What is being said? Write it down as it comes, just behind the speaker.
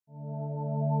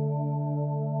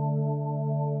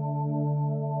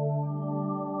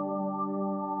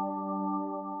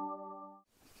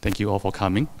Thank you all for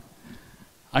coming.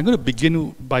 I'm going to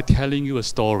begin by telling you a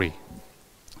story.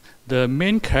 The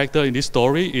main character in this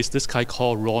story is this guy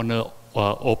called Ronald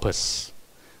Opus.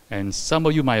 And some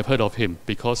of you might have heard of him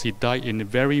because he died in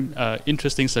very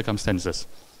interesting circumstances.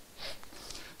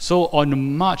 So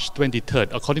on March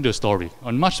 23rd, according to the story,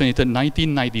 on March 23rd,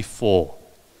 1994,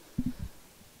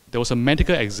 there was a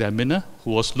medical examiner who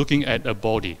was looking at a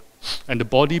body. And the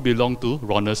body belonged to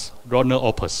Ronald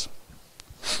Opus.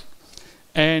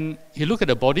 And he looked at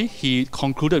the body, he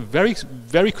concluded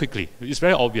very quickly, it's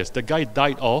very obvious, the guy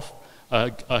died of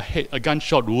a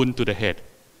gunshot wound to the head.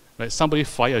 Right? Somebody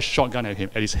fired a shotgun at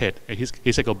him, at his head, and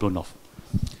his head got blown off.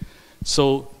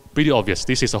 So, pretty obvious,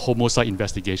 this is a homicide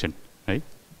investigation. Right?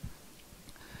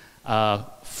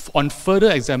 On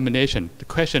further examination, the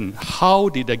question, how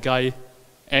did the guy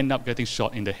end up getting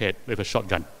shot in the head with a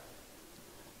shotgun?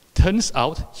 Turns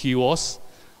out he was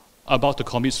about to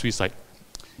commit suicide.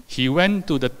 He went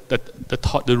to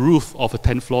the roof of a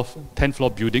 10th floor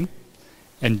building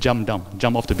and jumped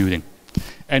off the building.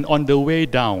 And on the way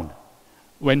down,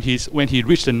 when he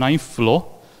reached the 9th floor,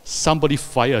 somebody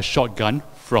fired a shotgun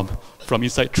from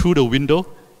inside through the window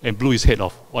and blew his head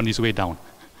off on his way down.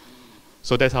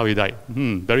 So that's how he died.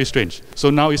 Very strange. So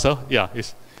now you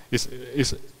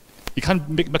can't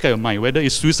make up your mind whether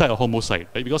it's suicide or homicide,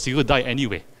 right? Because he will die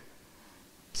anyway.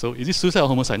 So is it suicide or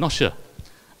homicide? Not sure.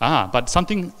 But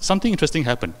something interesting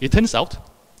happened. It turns out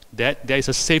that there is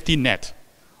a safety net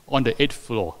on the 8th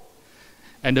floor.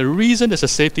 And the reason there's a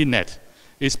safety net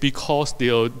is because they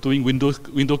are doing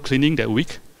window cleaning that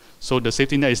week. So the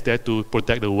safety net is there to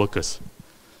protect the workers.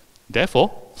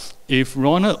 Therefore, if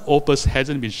Ronald Opus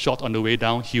hasn't been shot on the way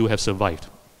down, he would have survived.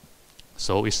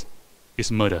 So it's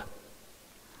murder.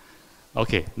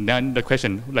 Okay, then the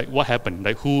question, like what happened?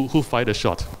 Like who fired the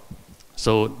shot?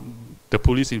 So the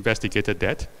police investigated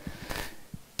that.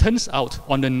 Turns out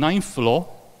on the 9th floor,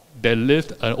 there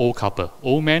lived an old couple,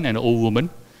 old man and an old woman.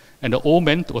 And the old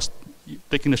man was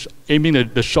aiming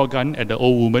the shotgun at the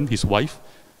old woman, his wife,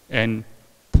 and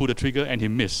pulled the trigger and he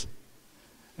missed.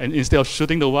 And instead of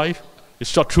shooting the wife, he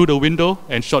shot through the window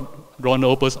and shot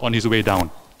Ronald Opus on his way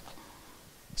down.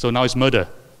 So now it's murder.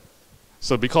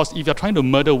 So because if you're trying to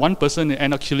murder one person and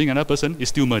end up killing another person, it's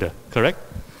still murder, correct?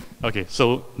 Okay,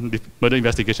 so the murder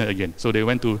investigation again. So they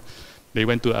went to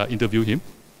interview him.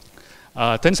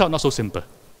 Turns out not so simple.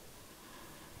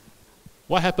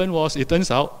 What happened was, it turns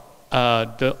out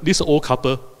this old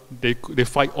couple, they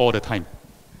fight all the time.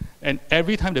 And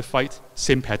every time they fight,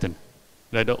 same pattern.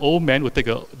 Like the old man would take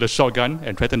the shotgun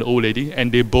and threaten the old lady,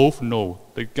 and they both know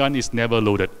the gun is never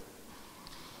loaded.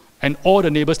 And all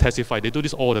the neighbors testify, they do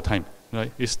this all the time.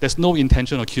 Right? There's no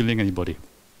intention of killing anybody.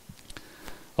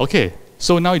 Okay,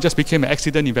 so now it just became an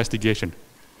accident investigation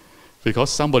because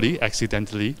somebody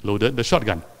accidentally loaded the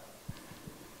shotgun.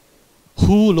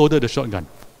 Who loaded the shotgun?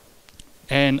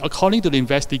 And according to the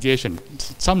investigation,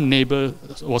 some neighbor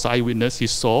was an eyewitness. He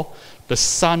saw the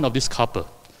son of this couple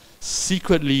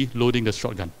secretly loading the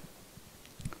shotgun.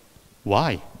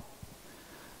 Why?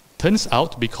 Turns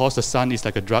out because the son is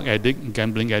like a drug addict,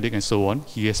 gambling addict, and so on,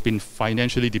 he has been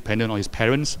financially dependent on his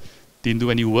parents, didn't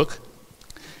do any work.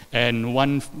 And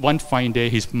one fine day,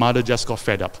 his mother just got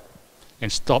fed up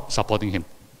and stopped supporting him.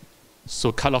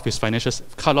 So cut off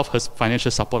her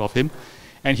financial support of him.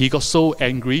 And he got so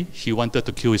angry, he wanted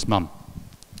to kill his mom.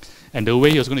 And the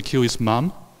way he was going to kill his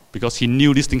mom, because he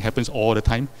knew this thing happens all the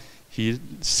time, he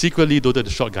secretly loaded the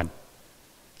shotgun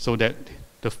so that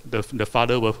the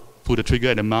father will pull the trigger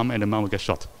at the mom and the mom will get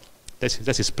shot.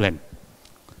 That's his plan.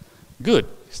 Good.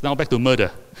 It's now back to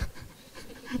murder.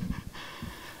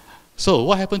 So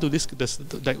what happened to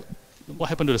what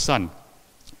happened to the son?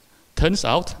 Turns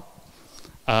out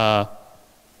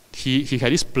he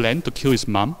had this plan to kill his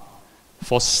mom.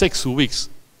 For 6 weeks,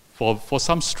 for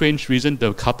some strange reason,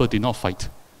 the couple did not fight.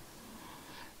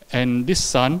 And this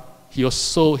son, he was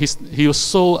so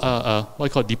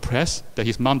depressed that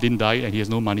his mom didn't die and he has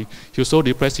no money. He was so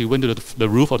depressed he went to the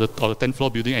roof of the 10th floor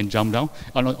building and jumped down.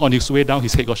 On his way down,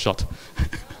 his head got shot.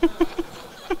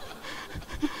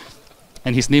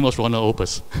 And his name was Ronald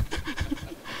Opus.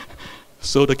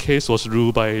 So the case was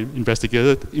ruled by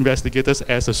investigators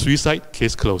as a suicide,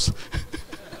 case closed.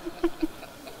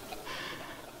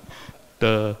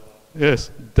 The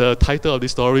title of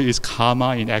this story is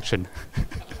Karma in Action.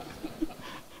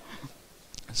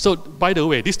 So, by the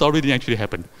way, this story didn't actually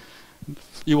happen.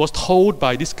 It was told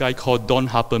by this guy called Don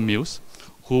Harper Mills,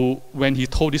 who, when he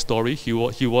told this story, he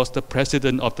was the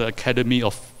president of the Academy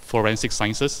of Forensic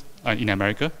Sciences in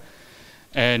America.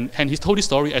 And he told this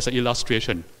story as an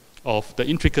illustration of the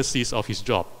intricacies of his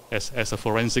job as a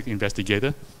forensic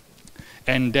investigator.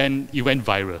 And then it went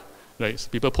viral. right? So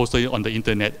people posted it on the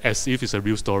internet as if it's a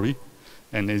real story,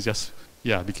 and it just,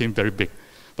 yeah, became very big.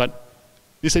 But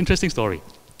it's an interesting story.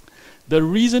 The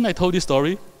reason I told this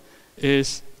story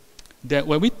is that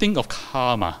when we think of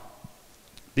karma,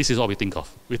 this is what we think of.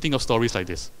 We think of stories like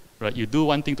this, right? You do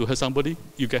one thing to hurt somebody,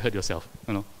 you get hurt yourself,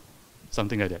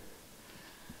 something like that.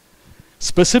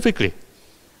 Specifically,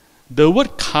 the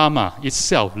word karma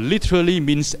itself literally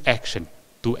means action,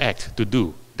 to act, to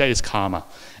do. That is karma.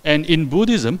 And in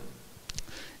Buddhism,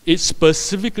 it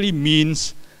specifically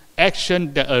means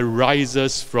action that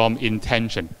arises from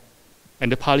intention.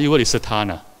 And the Pali word is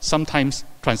satthana, sometimes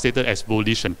translated as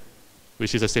volition,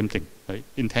 which is the same thing, right?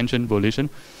 Intention, volition.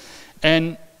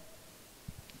 And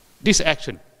this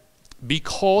action,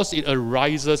 because it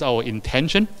arises our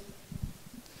intention,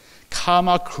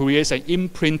 karma creates an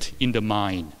imprint in the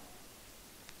mind.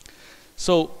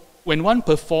 So when one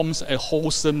performs a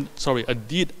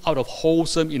deed out of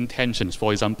wholesome intentions,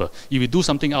 for example, if you do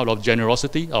something out of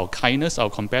generosity, or kindness, or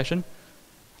compassion,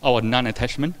 or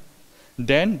non-attachment,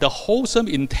 then the wholesome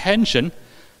intention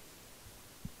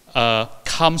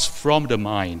comes from the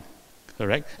mind,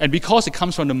 correct? And because it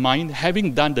comes from the mind,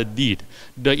 having done the deed,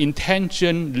 the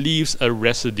intention leaves a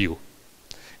residue.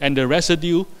 And the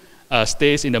residue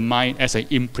stays in the mind as an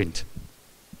imprint.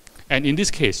 And in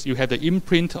this case, you have the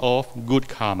imprint of good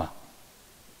karma.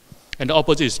 And the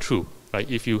opposite is true, right?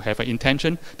 If you have an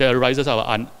intention that arises out of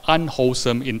an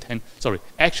unwholesome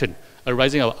action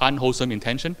arising out of unwholesome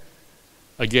intention,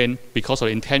 again, because of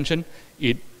the intention,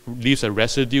 it leaves a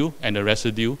residue, and the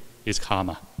residue is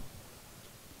karma.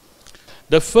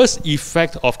 The first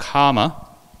effect of karma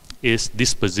is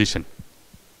disposition.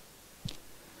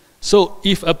 So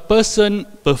if a person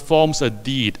performs a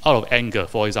deed out of anger,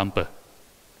 for example,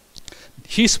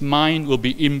 his mind will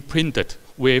be imprinted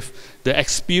with the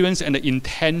experience and the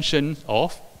intention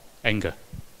of anger.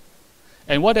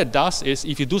 And what that does is,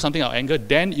 if you do something out of anger,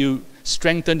 then you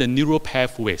strengthen the neural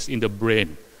pathways in the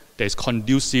brain that is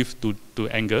conducive to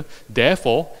anger.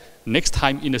 Therefore, next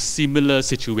time in a similar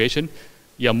situation,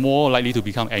 you're more likely to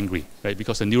become angry, right?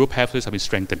 Because the neural pathways have been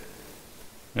strengthened,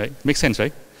 right? Makes sense,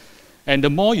 right? And the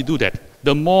more you do that,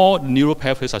 the more neural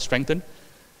pathways are strengthened,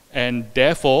 and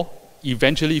therefore,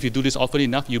 eventually, if you do this often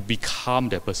enough, you become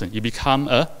that person. You become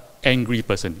an angry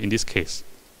person in this case.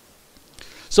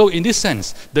 So in this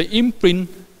sense,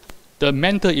 the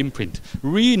mental imprint,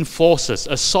 reinforces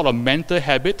a sort of mental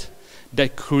habit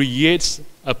that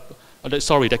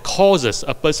that causes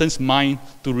a person's mind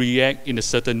to react in a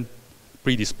certain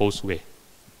predisposed way.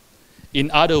 In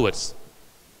other words,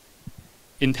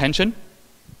 intention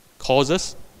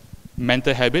causes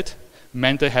mental habit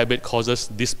causes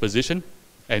disposition,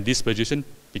 and disposition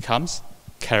becomes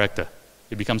character.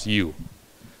 It becomes you,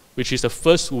 which is the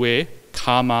first way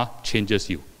karma changes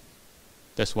you.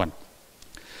 That's one.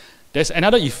 There's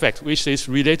another effect which is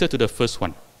related to the first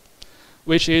one,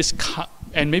 which is,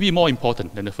 and maybe more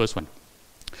important than the first one,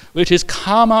 which is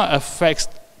karma affects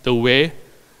the way,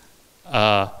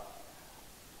 karma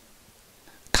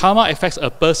affects a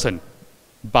person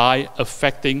by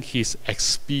affecting his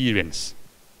experience.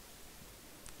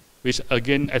 Which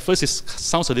again, at first it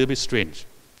sounds a little bit strange.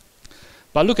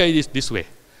 But look at it this way.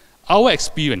 Our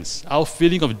experience, our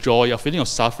feeling of joy, our feeling of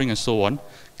suffering and so on,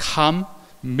 come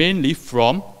mainly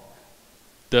from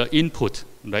the input,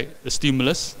 right? The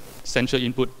stimulus, central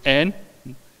input, and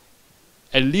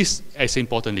at least as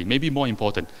importantly, maybe more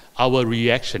important, our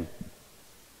reaction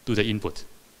to the input.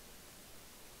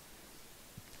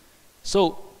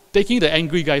 So, taking the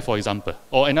angry guy, for example,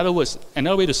 or in other words,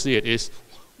 another way to see it is,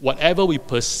 whatever we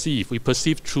perceive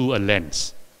through a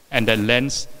lens, and that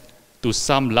lens, to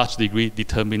some large degree,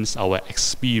 determines our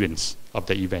experience of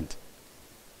the event.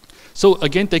 So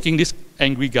again, taking this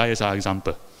angry guy as our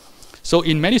example. So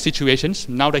in many situations,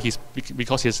 now that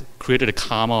because he's created a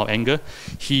karma of anger,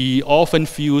 he often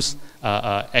feels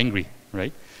angry,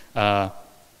 right?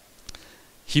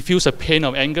 He feels a pain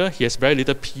of anger, he has very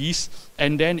little peace,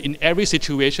 and then in every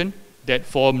situation, that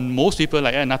for most people,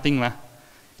 like, nothing,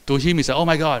 to him, he said, oh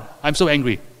my God, I'm so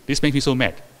angry. This makes me so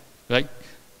mad. Right?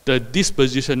 The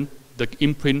disposition, the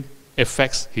imprint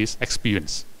affects his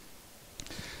experience.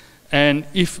 And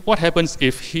what happens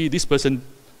if this person,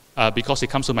 because he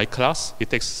comes to my class, he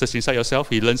takes Search Inside Yourself,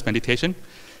 he learns meditation,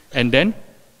 and then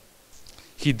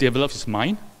he develops his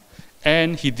mind,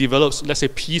 and he develops, let's say,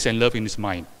 peace and love in his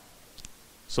mind.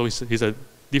 So he's a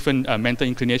different mental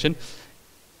inclination.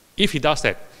 If he does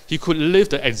that, he could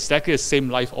live exactly the same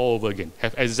life all over again,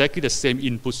 have exactly the same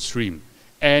input stream,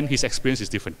 and his experience is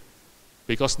different.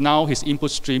 Because now his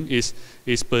input stream is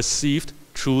perceived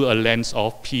through a lens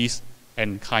of peace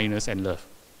and kindness and love.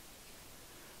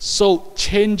 So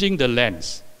changing the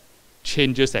lens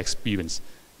changes the experience,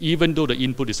 even though the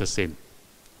input is the same.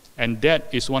 And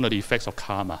that is one of the effects of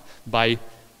karma, by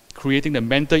creating the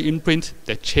mental imprint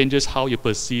that changes how you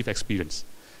perceive experience.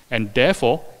 And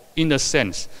therefore, in that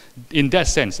sense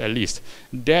at least,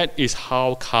 that is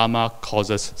how karma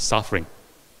causes suffering.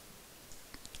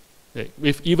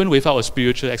 Even without a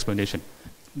spiritual explanation,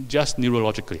 just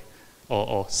neurologically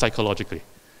or psychologically,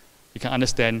 you can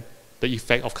understand the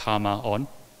effect of karma on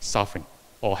suffering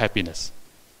or happiness.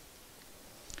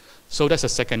 So that's the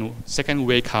second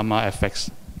way karma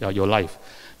affects your life.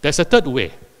 There's a third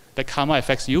way that karma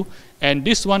affects you, and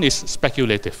this one is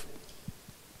speculative.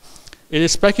 It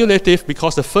is speculative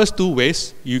because the first two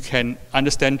ways you can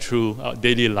understand through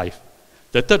daily life.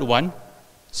 The third one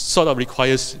sort of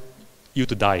requires you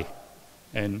to die.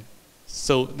 And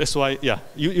so that's why,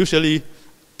 usually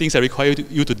things that require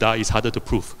you to die is harder to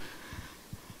prove.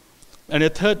 And the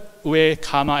third way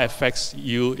karma affects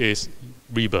you is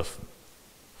rebirth,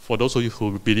 for those of you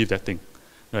who believe that thing,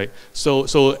 right? So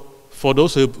for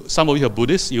those some of you are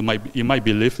Buddhists, you might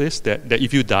believe this, that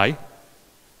if you die,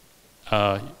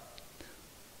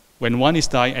 when one is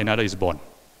dying, another is born.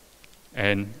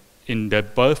 And in the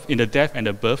death and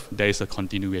the birth, there is a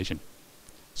continuation.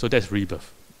 So that's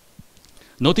rebirth.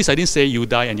 Notice I didn't say you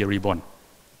die and you're reborn.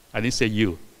 I didn't say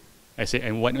you. I said,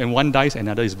 and when one dies,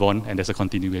 another is born, and there's a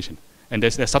continuation. And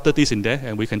there's subtleties in there,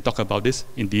 and we can talk about this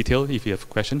in detail if you have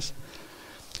questions.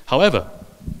 However,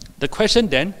 the question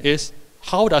then is,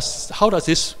 how does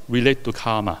this relate to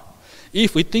karma?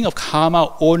 If we think of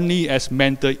karma only as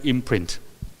mental imprint,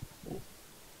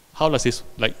 how does this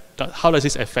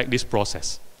affect this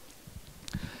process?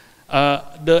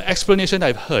 The explanation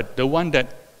I've heard, the one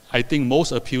that I think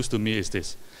most appeals to me is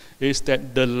this, is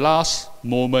that the last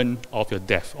moment of your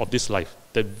death, of this life,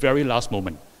 the very last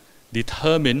moment,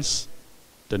 determines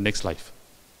the next life.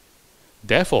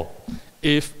 Therefore,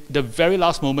 if the very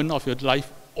last moment of your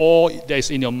life, all that is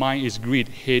in your mind is greed,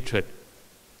 hatred,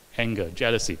 anger,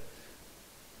 jealousy,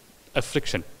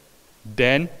 affliction,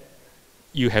 then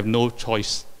you have no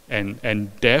choice.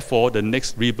 And therefore, the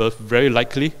next rebirth very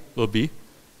likely will be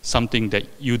something that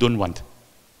you don't want.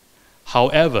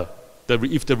 However,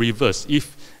 if the reverse,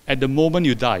 if at the moment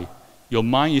you die, your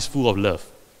mind is full of love,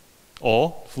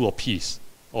 or full of peace,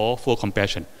 or full of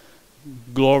compassion,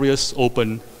 glorious,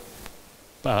 open,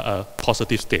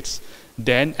 positive states,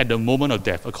 then at the moment of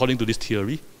death, according to this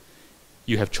theory,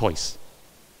 you have choice,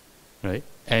 right?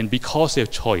 And because you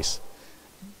have choice,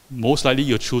 most likely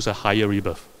you'll choose a higher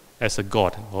rebirth as a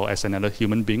god or as another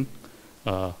human being,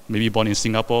 maybe born in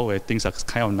Singapore where things are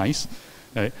kind of nice,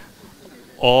 right?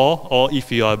 Or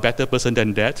if you are a better person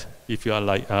than that, if you are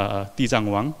like Di Zhang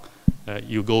Wang,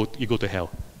 you go to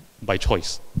hell by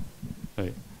choice,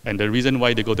 right? And the reason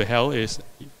why they go to hell is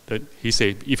that he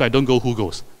said, if I don't go, who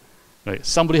goes? Right?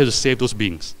 Somebody has to save those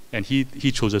beings, and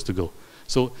he chooses to go.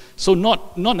 So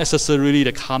not necessarily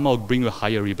the karma will bring you a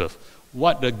higher rebirth.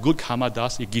 What the good karma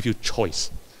does, it gives you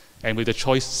choice. And with the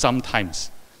choice,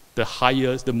 sometimes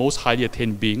the most highly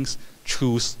attained beings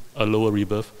choose a lower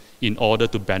rebirth in order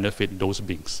to benefit those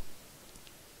beings.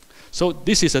 So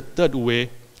this is a third way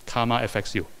karma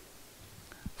affects you.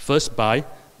 First, by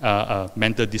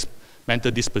mental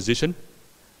disposition,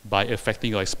 by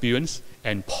affecting your experience,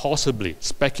 and possibly,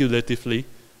 speculatively,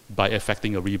 by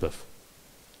affecting your rebirth.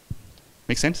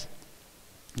 Make sense?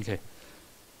 Okay.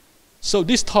 So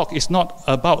this talk is not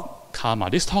about karma.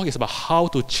 This talk is about how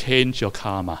to change your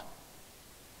karma.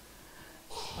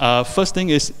 First thing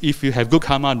is, if you have good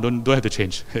karma, don't have to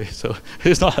change. So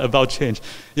it's not about change.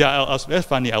 Yeah, that's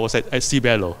funny. I was at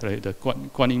Sibello, right? The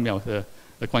Guan Yin Miao, the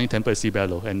Guan Yin Temple at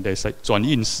Sibello, and there's like 转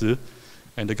运石,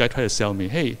 and the guy tried to sell me,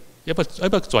 hey, 要不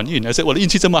要转运? I said, 我的运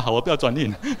气这么好，我不要转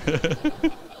运.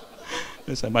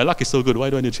 It's like, my luck is so good, why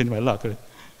do I need to change my luck?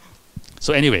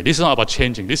 So anyway, this is not about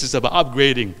changing. This is about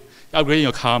upgrading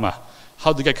your karma.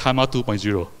 How to get karma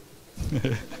 2.0?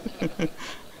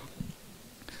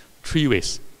 3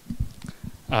 ways.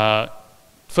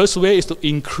 First way is to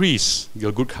increase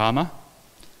your good karma.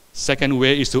 Second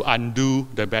way is to undo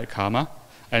the bad karma.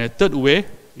 And the third way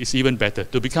is even better,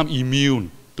 to become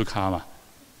immune to karma.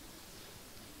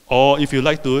 Or if you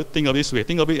like to think of this way,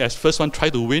 think of it as first one, try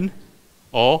to win,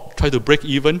 or try to break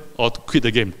even, or to quit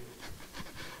the game.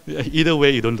 Either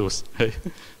way, you don't lose. Right?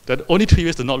 There are only 3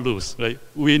 ways to not lose, right?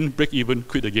 Win, break even,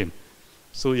 quit the game.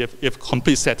 So you have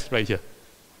complete set right here.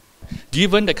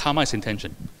 Given that karma is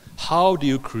intention, how do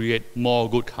you create more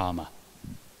good karma?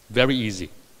 Very easy.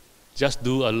 Just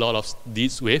do a lot of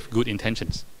deeds with good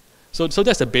intentions. So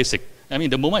that's the basic. I mean,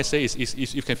 the moment I say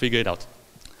is you can figure it out.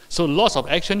 So lots of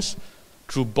actions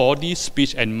through body,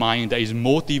 speech, and mind that is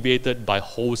motivated by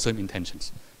wholesome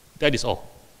intentions. That is all.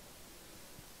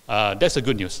 That's the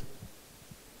good news.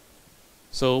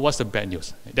 So what's the bad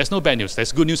news? There's no bad news.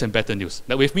 There's good news and better news.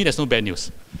 But with me, there's no bad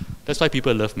news. That's why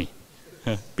people love me.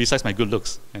 Besides my good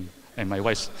looks and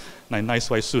my nice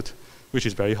white suit, which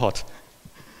is very hot.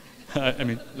 I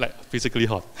mean, like physically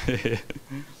hot.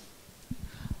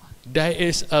 There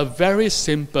is a very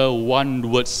simple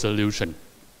one-word solution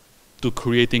to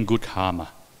creating good karma.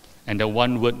 And the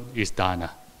one word is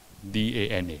dana.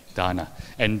 D-A-N-A, dana.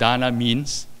 And dana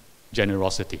means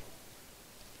generosity.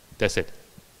 That's it.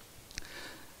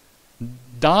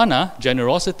 Dana,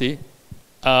 generosity,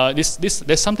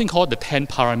 there's something called the 10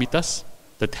 parameters,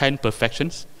 the 10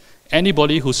 perfections.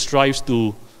 Anybody who strives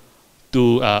to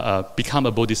become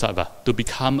a bodhisattva, to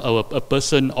become a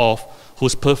person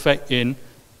who's perfect in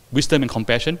wisdom and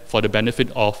compassion for the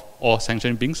benefit of all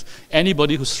sentient beings,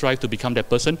 anybody who strives to become that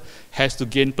person has to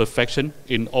gain perfection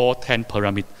in all 10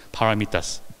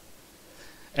 parameters.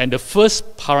 And the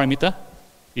first parameter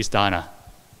is dana.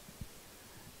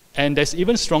 And there's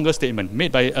even stronger statement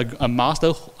made by a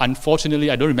master.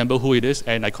 Unfortunately, I don't remember who it is,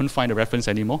 and I couldn't find the reference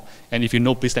anymore. And if you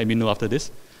know, please let me know after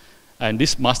this. And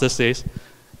this master says,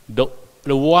 the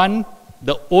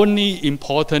only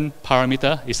important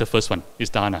parameter is the first one, is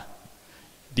dana.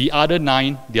 The other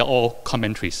 9, they are all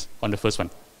commentaries on the first one.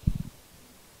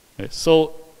 Okay,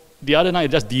 so the other 9 are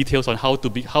just details on how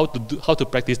to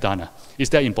practice dana. Is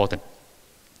that important?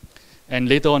 And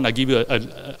later on, I'll give you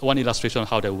one illustration on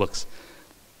how that works.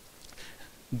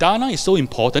 Dana is so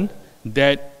important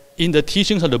that in the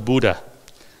teachings of the Buddha,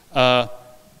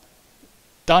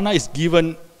 dana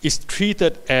is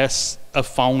treated as a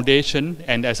foundation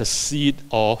and as a seed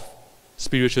of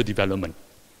spiritual development.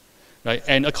 Right?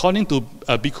 And according to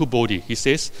Bhikkhu Bodhi, he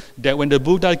says that when the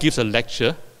Buddha gives a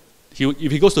lecture,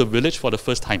 if he goes to a village for the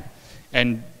first time,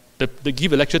 and they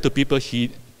give a lecture to people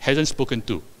he hasn't spoken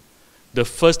to, the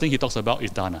first thing he talks about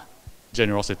is dana,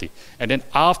 generosity. And then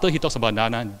after he talks about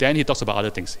dana, then he talks about other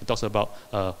things. He talks about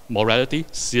morality,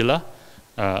 sila,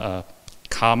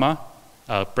 karma,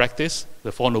 practice,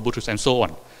 the Four Noble Truths, and so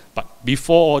on. But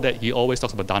before all that, he always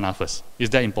talks about dana first. Is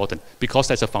that important? Because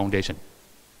that's a foundation.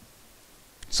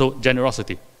 So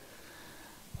generosity.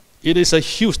 It is a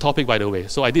huge topic, by the way.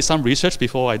 So I did some research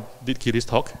before I did give this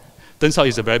talk. Turns out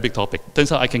it's a very big topic.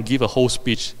 Turns out I can give a whole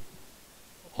speech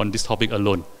on this topic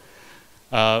alone.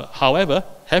 However,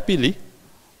 happily,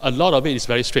 a lot of it is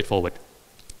very straightforward.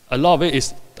 A lot of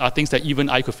it are things that even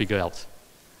I could figure out.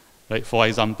 Right? For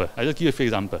example, I'll just give you a few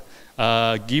examples.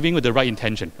 Giving with the right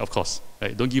intention, of course.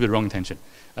 Right? Don't give the wrong intention.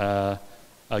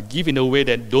 Give in a way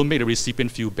that don't make the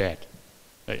recipient feel bad.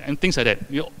 Right? And things like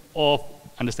that. You all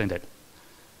understand that.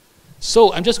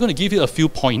 So I'm just going to give you a few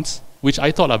points which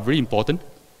I thought are very important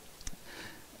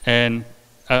and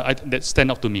that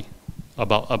stand out to me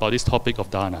about this topic of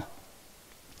dana.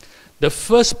 The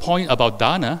first point about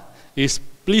dana is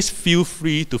please feel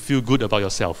free to feel good about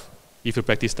yourself if you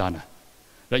practice dana.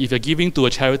 Like if you're giving to a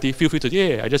charity, feel free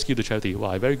to, I just give to charity.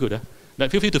 Wow, very good.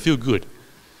 Like feel free to feel good.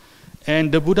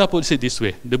 And the Buddha puts it this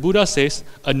way. The Buddha says,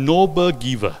 a noble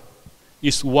giver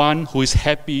is one who is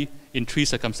happy in 3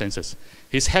 circumstances.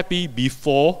 He's happy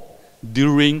before,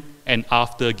 during, and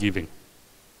after giving.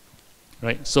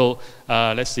 Right? So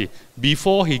let's see.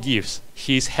 Before he gives,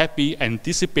 he's happy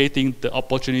anticipating the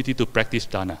opportunity to practice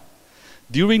dana.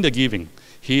 During the giving,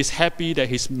 he is happy that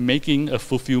he's making a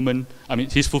fulfillment,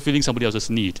 he's fulfilling somebody else's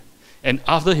need. And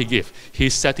after he gives,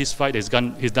 he's satisfied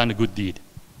that he's done a good deed.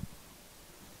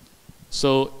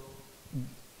 So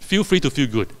feel free to feel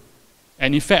good.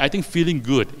 And in fact, I think feeling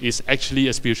good is actually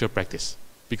a spiritual practice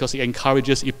because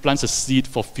it plants a seed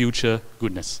for future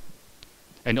goodness.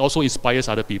 And also inspires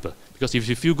other people. Because if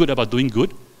you feel good about doing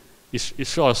good, it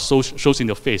sort of shows in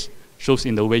your face, shows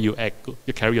in the way you act,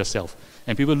 you carry yourself.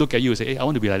 And people look at you and say, hey, I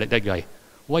want to be like that guy.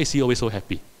 Why is he always so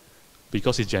happy?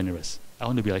 Because he's generous. I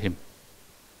want to be like him.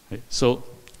 Right? So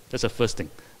that's the first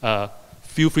thing.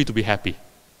 Feel free to be happy.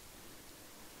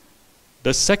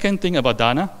 The second thing about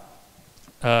dana,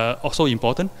 also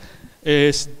important,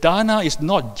 is dana is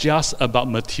not just about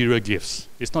material gifts.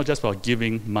 It's not just about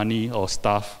giving money or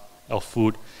stuff or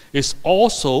food. It's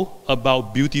also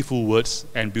about beautiful words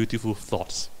and beautiful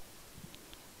thoughts.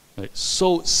 Right?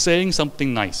 So saying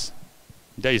something nice,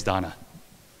 that is dana.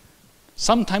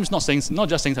 Sometimes not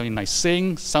just saying something nice,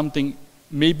 saying something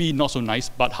maybe not so nice,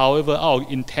 but however our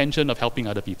intention of helping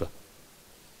other people.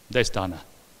 That's dana.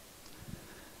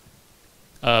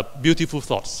 Beautiful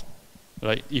thoughts.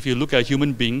 Right? If you look at a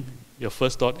human being, your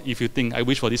first thought, if you think, I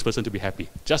wish for this person to be happy,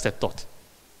 just that thought.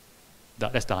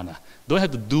 That's dana. Don't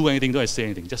have to do anything, don't have to say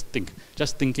anything, just think.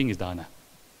 Just thinking is dana.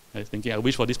 Right? Thinking, I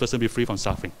wish for this person to be free from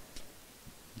suffering.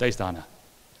 That is dana.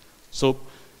 So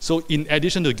in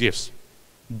addition to gifts,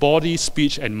 body,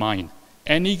 speech, and mind.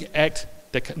 Any act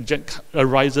that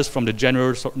arises from the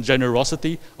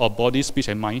generosity of body, speech,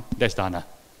 and mind, that's dana.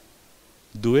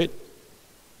 Do it.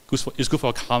 It's good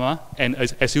for karma, and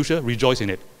as usual, rejoice in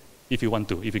it if you want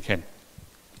to, if you can.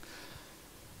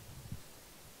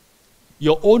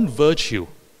 Your own virtue,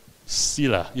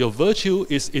 sila, your virtue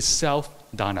is itself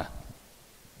dana.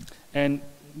 And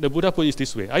the Buddha put it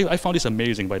this way. I found this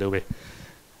amazing, by the way.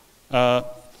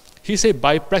 He said,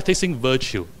 by practicing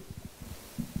virtue,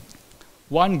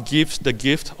 one gives the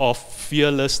gift of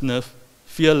fearlessness,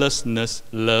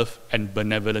 love, and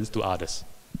benevolence to others.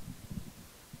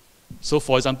 So,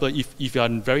 for example, if you are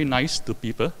very nice to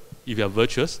people, if you are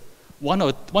virtuous, one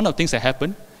of the things that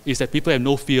happen is that people have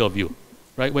no fear of you,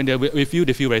 right? When they're with you,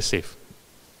 they feel very safe,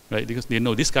 right? Because they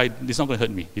know this guy is not going to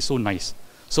hurt me. He's so nice.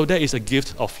 So that is a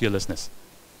gift of fearlessness.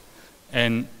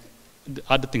 And the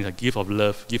other things are gift of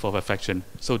love, gift of affection.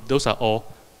 So those are all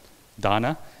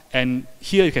dana. And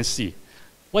here you can see,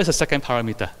 what is the second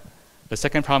parameter? The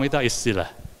second parameter is sila,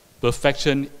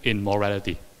 perfection in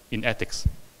morality, in ethics,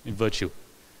 in virtue.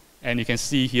 And you can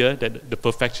see here that the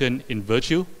perfection in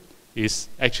virtue is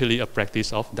actually a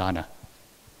practice of dana,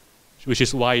 which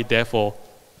is why, therefore,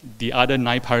 the other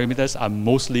 9 parameters are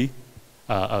mostly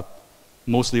what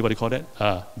do you call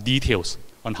that? Details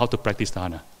on how to practice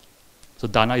dana. So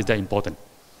dana is that important.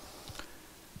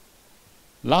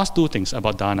 Last 2 things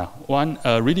about dana. One,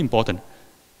 really important.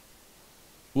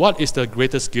 What is the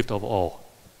greatest gift of all?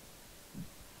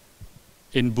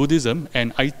 In Buddhism,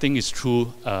 and I think it's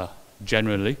true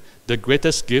generally, the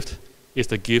greatest gift is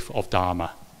the gift of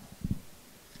dharma.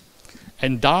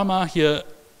 And dharma here,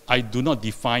 I do not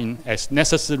define as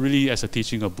necessarily as a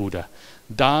teaching of Buddha.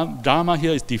 Dharma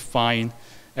here is defined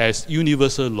as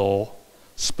universal law,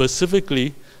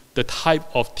 specifically the type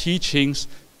of teachings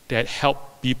that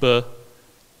help people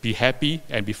be happy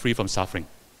and be free from suffering.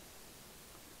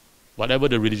 Whatever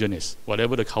the religion is,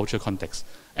 whatever the culture context.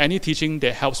 Any teaching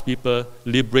that helps people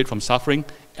liberate from suffering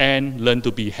and learn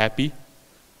to be happy,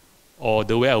 or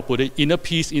the way I would put it, inner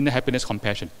peace, inner happiness,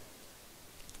 compassion.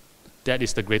 That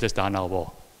is the greatest dharma of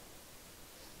all.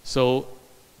 So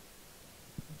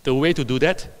the way to do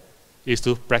that is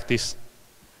to practice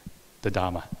the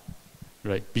dharma,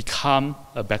 right? Become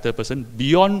a better person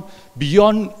beyond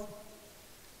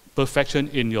perfection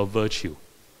in your virtue.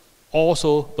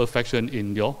 Also perfection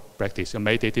in your practice, your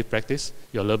meditative practice,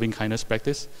 your loving kindness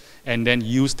practice, and then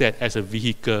use that as a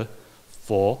vehicle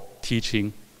for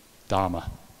teaching dharma.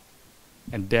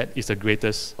 And that is the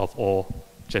greatest of all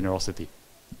generosity.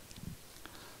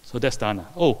 So that's dana.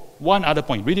 Oh, one other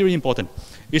point, really, really important.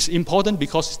 It's important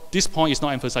because this point is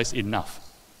not emphasized enough,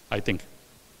 I think,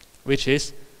 which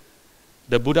is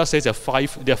the Buddha says there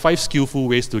are 5 skillful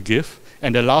ways to give,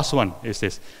 and the last one is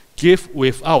this: give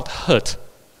without hurt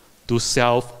to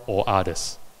self or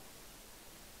others.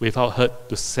 Without hurt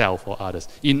to self or others.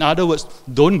 In other words,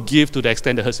 don't give to the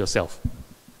extent that hurts yourself.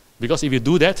 Because if you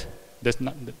do that, there's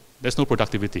no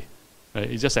productivity.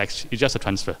 Right? It's just a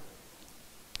transfer.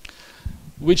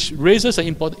 Which raises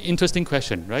an interesting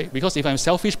question, right? Because if I'm a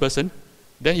selfish person,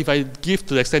 then if I give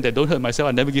to the extent that don't hurt myself,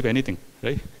 I never give anything,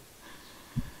 right?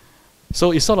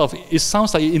 So it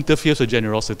sounds like it interferes with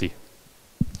generosity.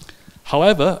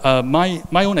 However,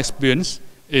 my own experience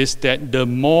is that the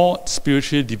more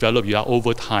spiritually developed you are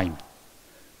over time,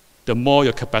 the more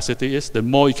your capacity is, the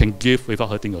more you can give without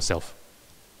hurting yourself.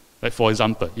 Like for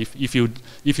example, if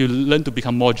you learn to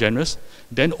become more generous,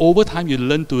 then over time you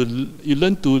learn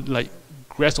to like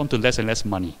grasp onto less and less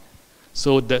money.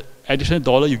 So the additional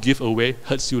dollar you give away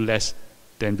hurts you less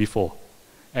than before.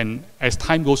 And as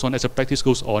time goes on, as the practice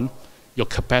goes on, your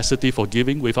capacity for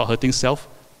giving without hurting self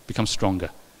becomes stronger.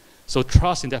 So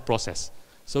trust in that process.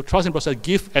 So trust in the process,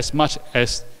 give as much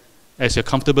as you're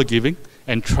comfortable giving,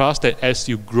 and trust that as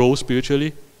you grow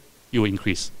spiritually, you will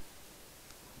increase.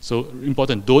 So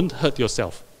important, don't hurt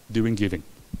yourself during giving.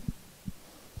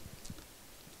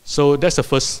 So that's the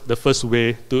first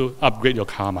way to upgrade your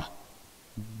karma.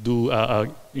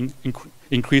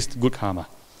 Increase good karma.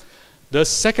 The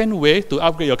second way to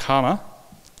upgrade your karma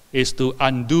is to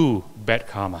undo bad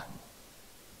karma.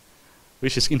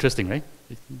 Which is interesting, right?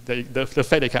 The fact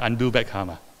that you can undo bad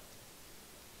karma.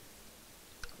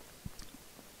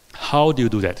 How do you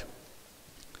do that?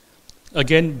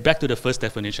 Again, back to the first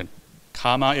definition.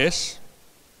 Karma is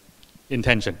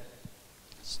intention.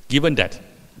 Given that,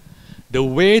 the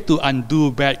way to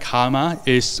undo bad karma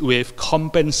is with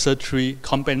compensatory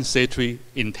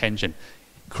intention.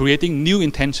 Creating new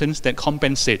intentions that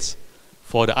compensates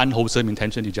for the unwholesome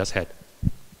intention you just had.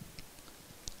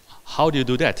 How do you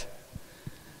do that?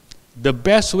 The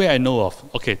best way I know of,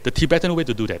 the Tibetan way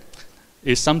to do that.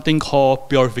 is something called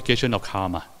purification of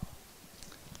karma.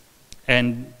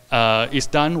 And it's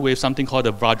done with something called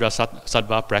the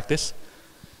Vajrasattva practice.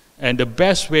 And the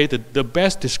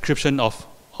best description of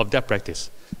that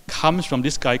practice comes from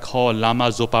this guy called Lama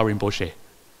Zopa Rinpoche,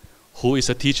 who is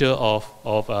a teacher of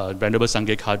Venerable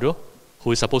Sangye Kadro,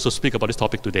 who is supposed to speak about this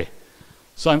topic today.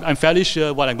 So I'm fairly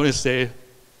sure what I'm going to say,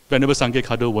 Venerable Sangye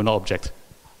Kadro will not object.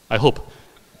 I hope.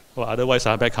 Well, otherwise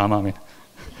I have bad karma, man.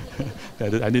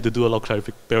 I need to do a lot of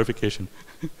clarification.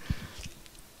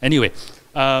 Anyway,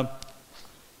 Lama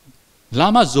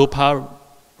Zopa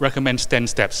recommends 10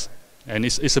 steps. And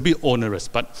it's a bit onerous,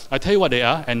 but I tell you what they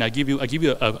are, and I give you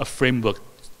a framework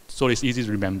so it's easy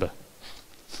to remember.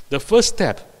 The first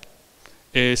step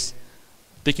is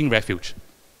taking refuge.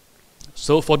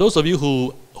 So for those of you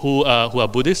who are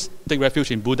Buddhists, take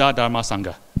refuge in Buddha, Dharma,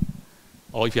 Sangha.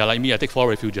 Or if you're like me, I take 4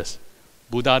 refuges: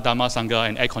 Buddha, Dharma, Sangha,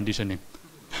 and air conditioning.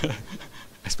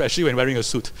 Especially when wearing a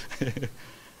suit.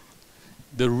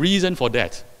 The reason for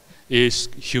that is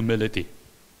humility.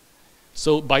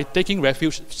 So by taking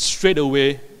refuge, straight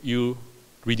away you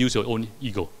reduce your own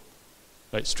ego.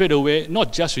 Right? Straight away,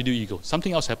 not just reduce ego,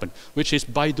 something else happened, which is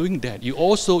by doing that, you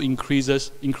also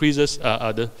increases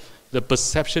the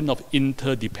perception of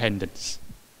interdependence.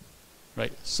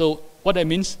 Right? So what that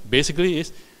means basically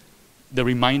is the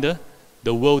reminder,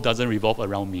 the world doesn't revolve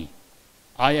around me.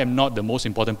 I am not the most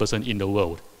important person in the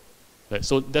world. Right?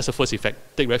 So that's the first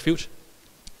effect. Take refuge,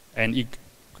 and in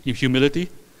humility,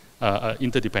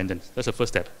 interdependence. That's the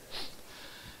first step.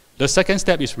 The second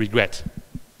step is regret.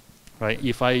 Right?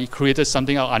 If I created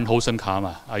something out unwholesome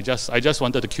karma, I just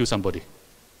wanted to kill somebody.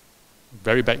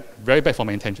 Very bad for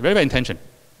my intention. Very bad intention.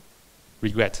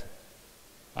 Regret.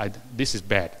 This is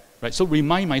bad. Right? So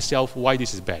remind myself why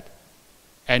this is bad,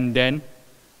 and then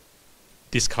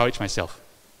discourage myself.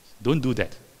 Don't do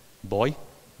that, boy.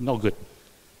 Not good.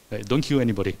 Right? Don't kill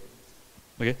anybody.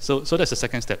 Okay. So that's the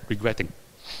second step. Regretting.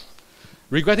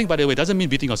 Regretting, by the way, doesn't mean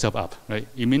beating yourself up, right?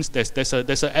 It means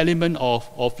there's an element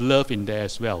of love in there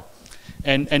as well.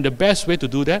 And the best way to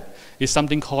do that is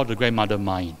something called the grandmother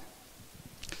mind.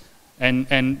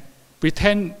 And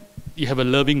pretend you have a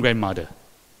loving grandmother,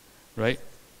 right?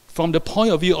 From the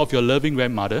point of view of your loving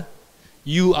grandmother,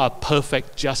 you are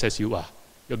perfect just as you are.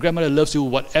 Your grandmother loves you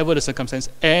whatever the circumstance,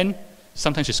 and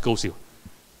sometimes she scolds you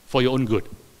for your own good,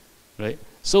 right?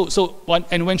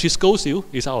 And when she scolds you,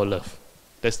 it's out of love.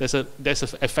 There's an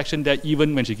affection there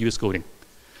even when she gives you scolding.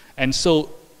 And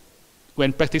so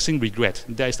when practicing regret,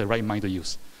 that is the right mind to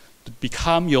use. To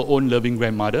become your own loving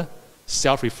grandmother,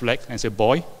 self-reflect and say,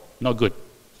 boy, not good.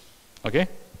 Okay?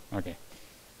 Okay.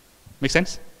 Make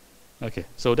sense? Okay,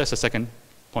 so that's the second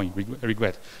point,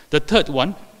 regret. The third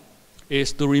one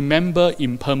is to remember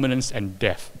impermanence and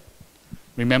death.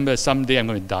 Remember, someday I'm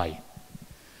going to die.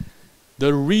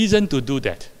 The reason to do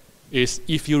that is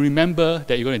if you remember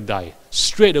that you're going to die,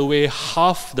 straight away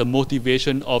half the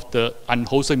motivation of the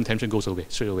unwholesome intention goes away,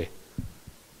 straight away.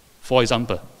 For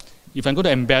example, if I'm going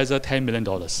to embezzle $10 million,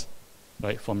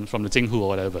 right, from the Jinghu or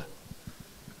whatever,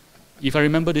 if I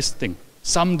remember this thing,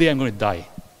 someday I'm going to die,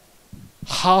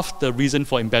 half the reason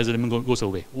for embezzlement goes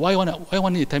away. Why I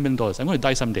need $10 million? I'm going to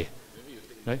die someday.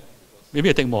 Right? Maybe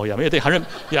I take more, yeah. Maybe I take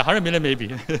 100 million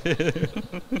maybe.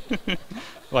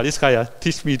 Wow, this guy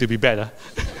teach me to be bad.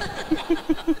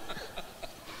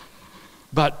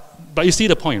 But you see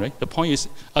the point, right? The point is,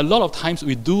 a lot of times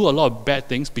we do a lot of bad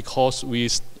things because we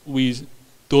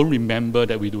don't remember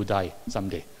that we do die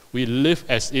someday. We live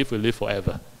as if we live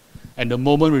forever. And the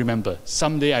moment we remember,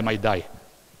 someday I might die,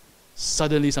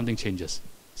 suddenly something changes.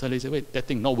 Suddenly you say, wait, that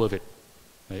thing not worth it.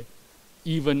 Right?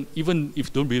 Even if you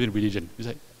don't believe in religion, it's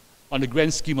like, on the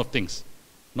grand scheme of things,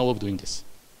 not worth doing this.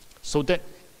 So that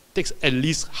takes at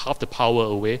least half the power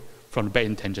away from the bad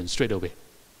intention, straight away.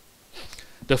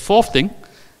 The fourth thing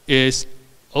is,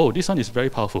 this one is very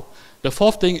powerful. The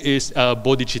fourth thing is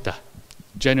bodhicitta,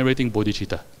 generating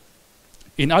bodhicitta.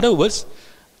 In other words,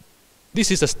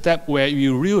 this is a step where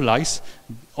you realize,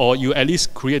 or you at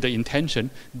least create the intention,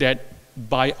 that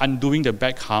by undoing the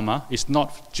bad karma, it's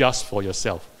not just for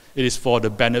yourself. It is for the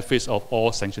benefits of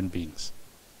all sentient beings.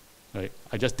 Right?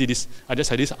 I just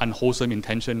had this unwholesome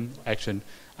intention, action.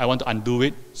 I want to undo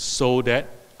it so that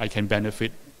I can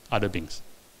benefit other beings.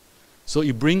 So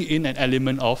you bring in an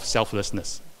element of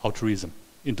selflessness, altruism,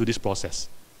 into this process.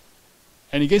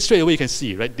 And again, straight away you can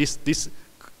see, right? This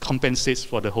compensates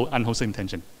for the whole unwholesome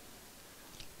intention.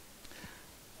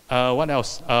 What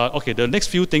else? Okay, the next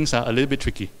few things are a little bit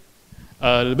tricky.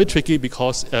 A little bit tricky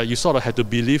because you sort of have to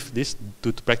believe this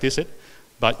to practice it,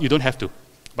 but you don't have to.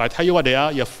 But I tell you what they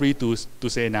are, you're free to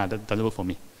say, nah, that doesn't work for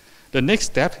me. The next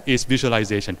step is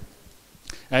visualization.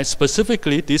 And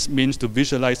specifically, this means to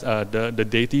visualize the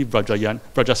deity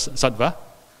Vrajasattva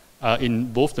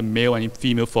in both the male and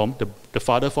female form, the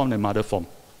father form and mother form,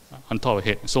 on top of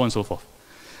the head, so on and so forth.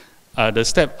 The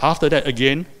step after that,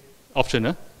 again,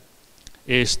 optional,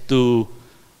 is to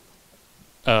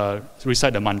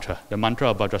recite the mantra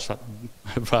of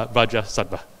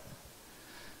Vrajasattva.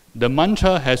 The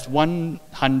mantra has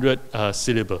 100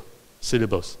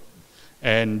 syllables.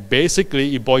 And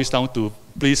basically, it boils down to,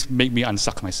 please make me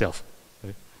unsuck myself.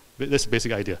 Okay? That's the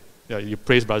basic idea. You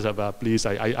praise Vrajasattva, please,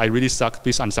 I really suck,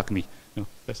 please unsuck me. You know,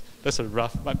 that's a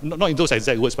rough, not in those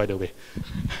exact words, by the way.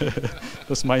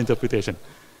 That's my interpretation.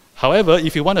 However,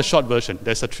 if you want a short version,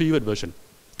 there's a 3-word version.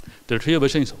 The 3-word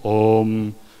version is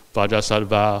Om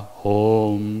Vrajasattva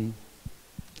Om.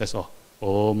 That's all.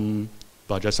 Om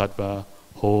Vrajasattva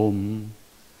Om.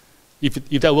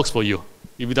 If that works for you.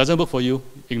 If it doesn't work for you,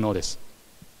 ignore this.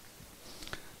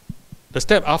 The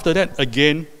step after that,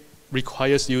 again,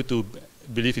 requires you to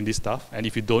believe in this stuff, and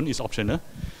if you don't, it's optional,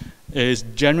 is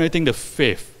generating the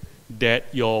faith that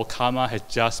your karma has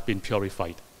just been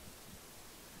purified.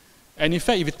 And in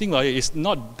fact, if you think about it,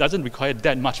 doesn't require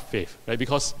that much faith, right?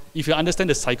 Because if you understand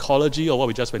the psychology of what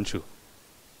we just went through,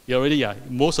 you already,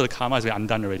 most of the karma has been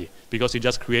undone already, because you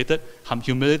just created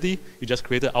humility, you just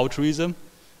created altruism,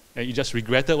 and you just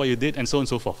regretted what you did, and so on and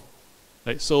so forth.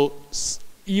 Right? So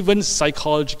even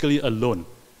psychologically alone,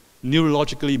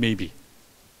 neurologically maybe,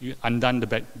 you undone the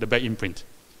bad imprint.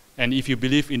 And if you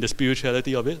believe in the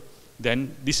spirituality of it,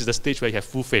 then this is the stage where you have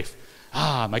full faith.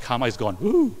 My karma is gone.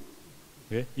 Woo!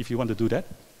 Okay? If you want to do that.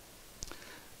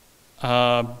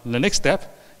 The next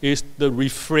step is the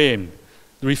refrain.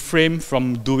 Refrain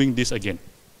from doing this again.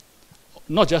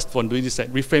 Not just from doing this,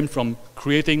 refrain from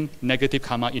creating negative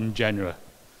karma in general.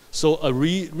 So a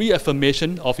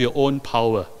reaffirmation of your own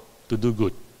power to do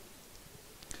good.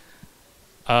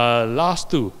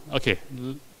 Last two, okay.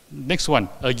 Next one,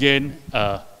 again,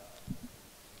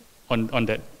 on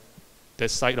that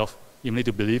side of you need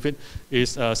to believe it,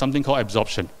 is something called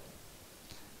absorption.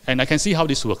 And I can see how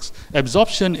this works.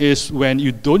 Absorption is when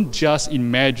you don't just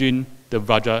imagine the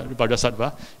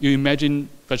Vrajasattva, you imagine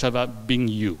Vrajasattva being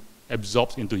you,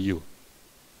 absorbed into you.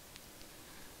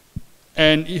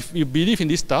 And if you believe in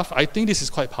this stuff, I think this is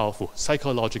quite powerful,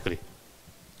 psychologically.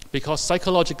 Because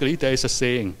psychologically, there is a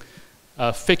saying,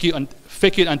 fake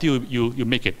it until you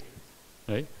make it.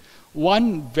 Right?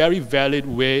 One very valid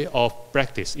way of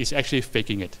practice is actually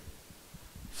faking it.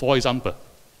 For example,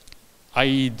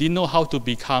 I didn't know how to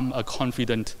become a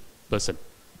confident person.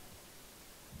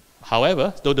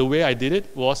 However, the way I did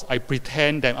it was I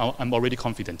pretend that I'm already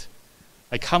confident.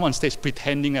 I come on stage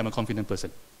pretending I'm a confident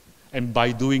person. And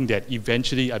by doing that,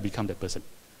 eventually I become that person.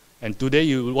 And today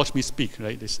you watch me speak,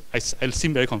 right? I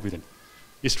seem very confident.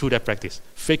 It's through that practice.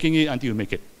 Faking it until you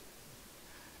make it.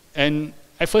 And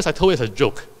at first I told it as a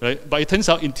joke, right? But it turns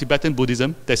out in Tibetan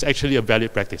Buddhism, there's actually a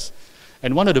valid practice.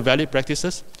 And one of the valid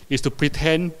practices is to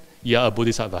pretend you're a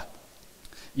bodhisattva.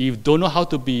 You don't know how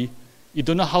to be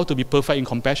perfect in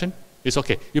compassion, it's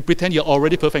okay. You pretend you're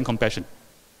already perfect in compassion.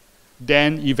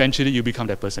 Then eventually you become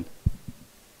that person.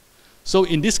 So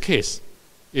in this case,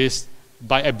 is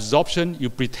by absorption, you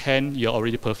pretend you're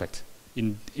already perfect,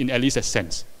 in at least a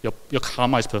sense. Your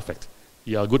karma is perfect.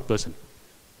 You're a good person.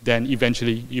 Then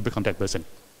eventually you become that person.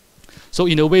 So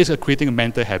in a way, it's creating a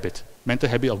mental habit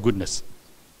of goodness.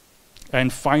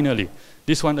 And finally,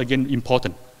 this one again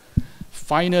important.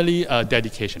 Finally,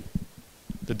 dedication.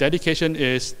 The dedication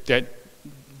is that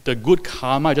the good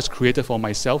karma I just created for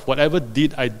myself, whatever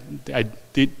I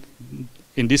did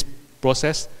in this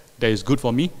process that is good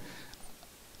for me,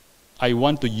 I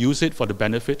want to use it for the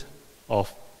benefit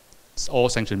of all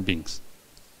sentient beings.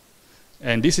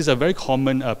 And this is a very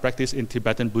common practice in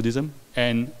Tibetan Buddhism,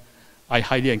 and I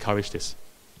highly encourage this.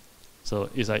 So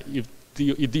it's like if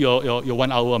you do your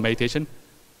 1 hour of meditation,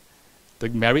 the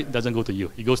merit doesn't go to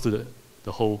you, it goes to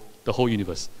the whole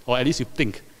universe. Or at least you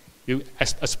think, you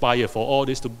aspire for all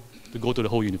this to go to the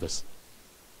whole universe.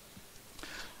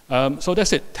 So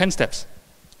that's it, 10 steps.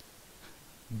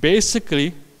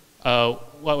 Basically,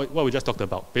 what we just talked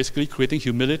about, basically creating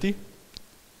humility,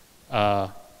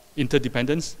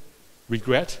 interdependence,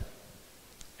 regret,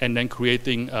 and then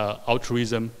creating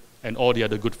altruism and all the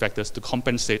other good factors to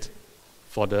compensate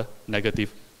for the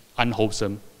negative,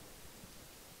 unwholesome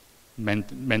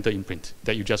mental imprint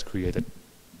that you just created.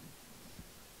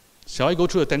 Shall I go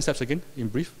through the 10 steps again in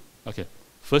brief? Okay.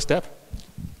 First step,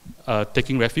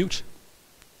 taking refuge.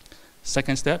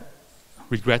 Second step,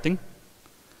 regretting.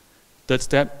 Third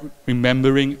step,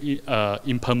 remembering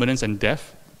impermanence and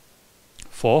death.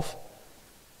 Fourth,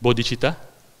 bodhicitta.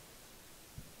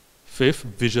 Fifth,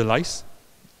 visualize.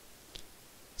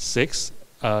 6,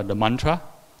 the mantra,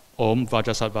 Om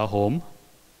Vajrasattva Hom.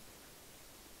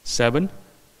 7,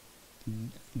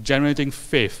 generating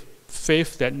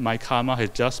faith that my karma has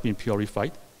just been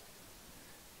purified.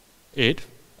 8,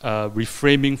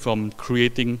 reframing from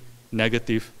creating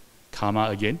negative karma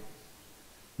again.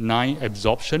 9,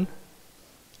 absorption.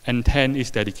 And 10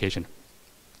 is dedication.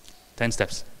 10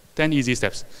 steps, 10 easy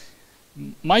steps.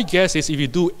 My guess is if you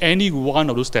do any one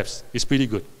of those steps, it's pretty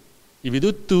good. If you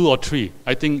do 2 or 3,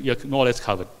 I think you're more or less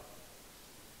covered.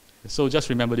 So just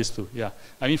remember this too. Yeah.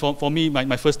 I mean, for me,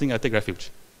 my first thing, I take refuge.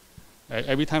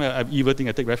 Every time I evil thing,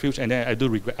 I take refuge, and then I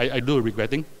do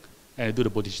regretting, and I do the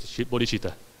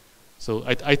bodhicitta. So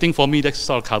I think for me, that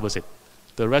sort of covers it.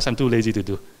 The rest, I'm too lazy to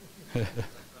do.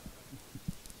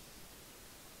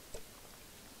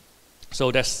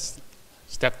 So that's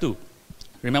step 2.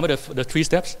 Remember the 3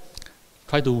 steps?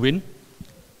 Try to win,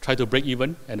 try to break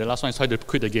even, and the last one is try to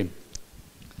quit the game.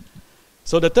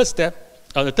 So the third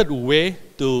step, the third way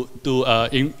to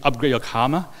upgrade your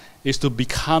karma is to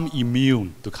become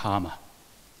immune to karma.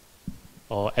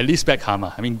 Or at least bad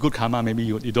karma. I mean, good karma, maybe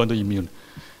you don't do immune.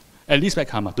 At least bad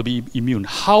karma, to be immune.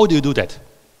 How do you do that?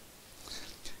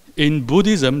 In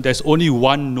Buddhism, there's only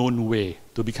one known way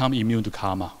to become immune to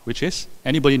karma, which is,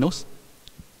 anybody knows?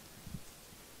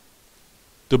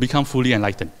 To become fully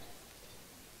enlightened.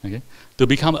 Okay? To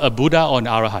become a Buddha or an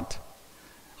Arahant.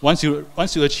 Once you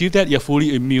achieve that, you're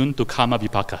fully immune to karma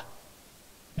vipaka.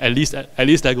 At least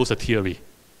that goes a theory.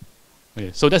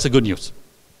 Okay, so that's the good news.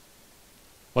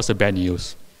 What's the bad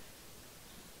news?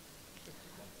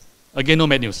 Again, no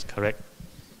bad news, correct?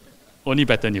 Only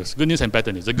better news. Good news and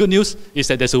better news. The good news is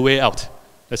that there's a way out.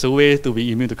 There's a way to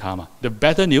be immune to karma. The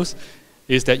better news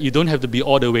is that you don't have to be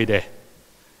all the way there.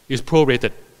 It's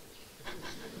prorated.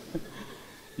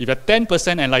 If you're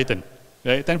 10% enlightened,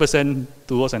 right, 10%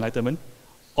 towards enlightenment,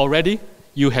 already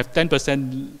you have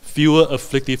 10% fewer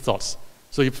afflictive thoughts.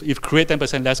 So if you create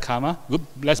 10% less karma,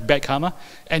 less bad karma,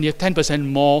 and you have 10%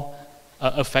 more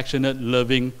affectionate,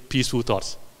 loving, peaceful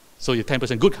thoughts. So you have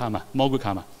 10% good karma, more good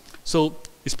karma. So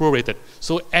it's prorated.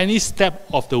 So any step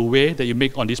of the way that you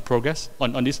make on this progress,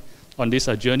 on this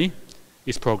journey,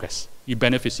 is progress. It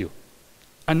benefits you.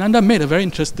 Ananda made a very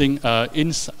interesting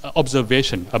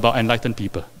observation about enlightened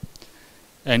people.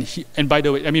 And by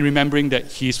the way, I mean, remembering that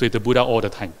he's with the Buddha all the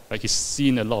time, like he's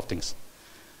seen a lot of things.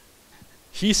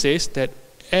 He says that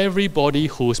everybody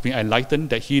who's been enlightened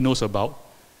that he knows about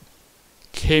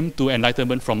came to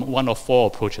enlightenment from one of 4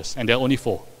 approaches, and there are only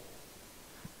 4.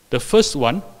 The first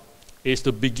one is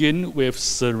to begin with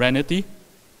serenity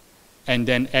and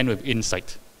then end with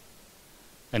insight.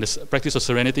 And the practice of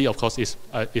serenity, of course, is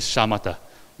shamatha,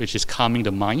 which is calming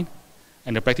the mind.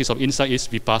 And the practice of insight is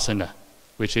vipassana,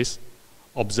 which is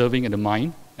observing in the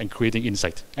mind and creating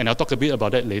insight. And I'll talk a bit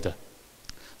about that later.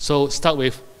 So start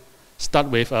with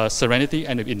serenity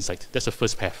and with insight. That's the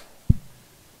first path.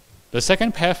 The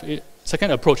second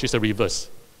approach is the reverse.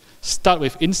 Start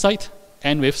with insight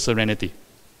and with serenity.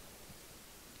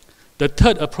 The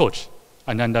third approach,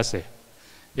 Ananda said,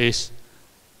 is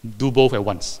do both at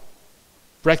once.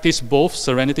 Practice both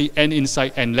serenity and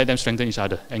insight and let them strengthen each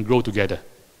other and grow together.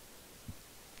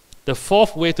 The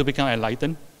fourth way to become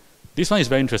enlightened, this one is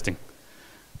very interesting.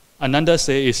 Ananda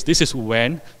says this is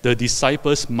when the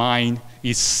disciple's mind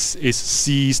is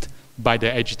seized by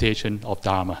the agitation of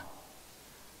Dharma.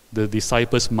 The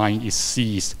disciple's mind is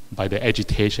seized by the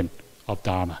agitation of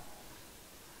Dharma.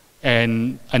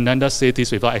 And Ananda said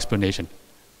this without explanation,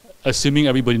 assuming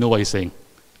everybody knows what he's saying.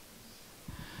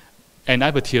 And I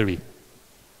have a theory.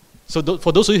 So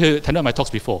for those of you who attended my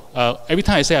talks before, every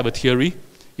time I say I have a theory,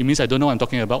 it means I don't know what I'm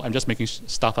talking about. I'm just making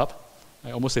stuff up.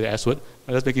 I almost say the S word.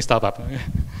 I'm just making stuff up.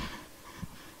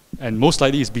 And most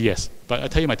likely it's BS. But I'll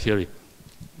tell you my theory.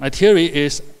 My theory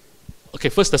is, okay,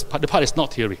 first the part that's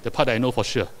not theory, the part that I know for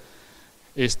sure,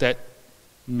 is that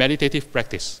meditative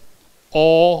practice,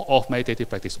 all of meditative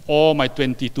practice, all my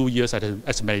 22 years as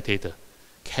a meditator,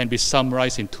 can be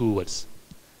summarized in 2 words.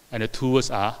 And the 2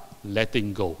 words are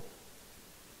letting go.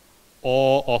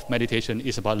 All of meditation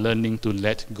is about learning to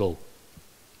let go.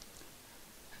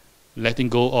 Letting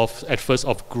go of, at first,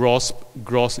 of gross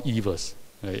evils,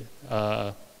 right?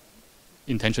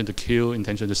 Intention to kill,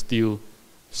 intention to steal,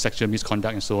 sexual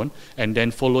misconduct, and so on. And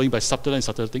then following by subtler and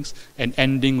subtler things, and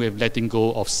ending with letting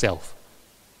go of self.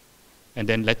 And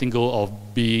then letting go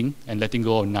of being, and letting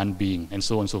go of non-being, and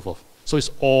so on and so forth. So it's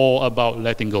all about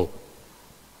letting go.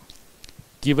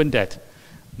 Given that,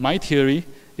 my theory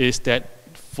is that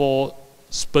for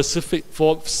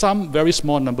some very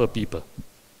small number of people,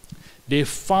 they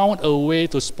found a way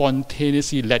to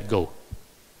spontaneously let go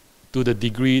to the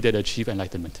degree that they achieve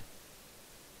enlightenment.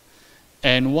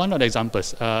 And one of the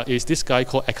examples is this guy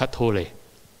called Eckhart Tolle.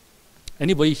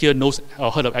 Anybody here knows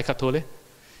or heard of Eckhart Tolle?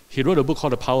 He wrote a book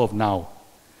called The Power of Now.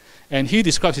 And he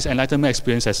describes his enlightenment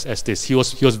experience as this. He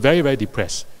was very, very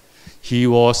depressed. He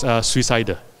was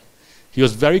suicidal. He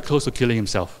was very close to killing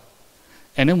himself.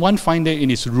 And then one fine day in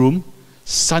his room,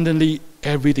 suddenly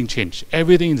everything changed.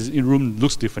 Everything in the room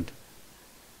looks different.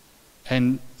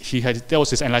 And that was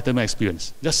his enlightenment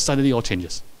experience. Just suddenly all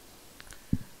changes.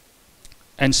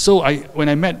 And so when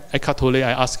I met Eckhart Tolle,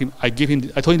 I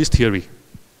told him this theory.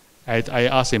 I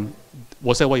asked him,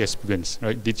 was that what you experienced?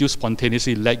 Right? Did you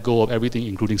spontaneously let go of everything,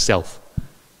 including self?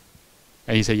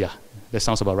 And he said, yeah, that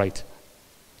sounds about right.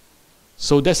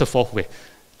 So that's the fourth way.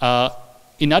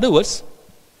 In other words,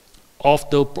 of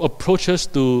the approaches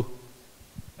to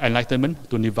enlightenment,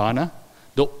 to nirvana,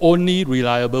 the only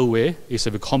reliable way is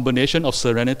a combination of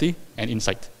serenity and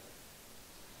insight.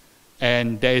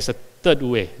 And there is a third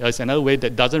way. There is another way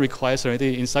that doesn't require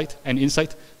serenity and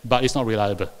insight, but it's not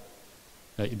reliable.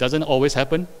 It doesn't always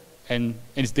happen, and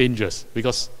it's dangerous,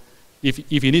 because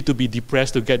if you need to be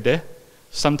depressed to get there,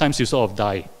 sometimes you sort of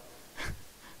die.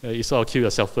 You sort of kill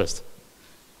yourself first.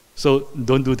 So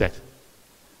don't do that.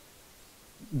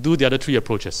 Do the other three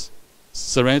approaches: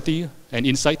 serenity and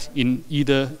insight in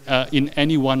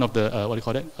any one of the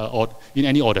or in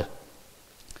any order.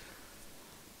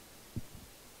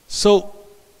 So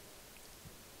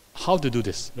how to do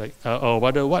this, right? Or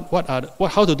rather,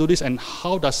 how to do this, and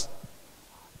how does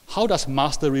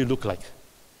mastery look like?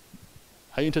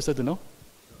 Are you interested to know?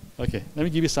 Okay, let me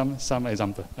give you some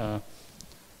example.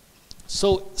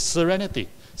 So serenity,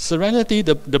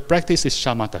 the practice is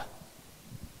shamatha.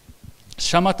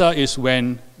 Shamatha is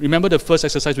when, remember the first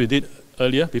exercise we did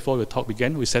earlier before the talk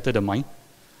began, we settled the mind.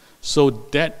 So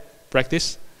that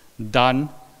practice done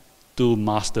to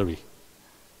mastery.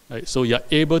 Right? So you're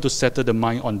able to settle the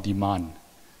mind on demand.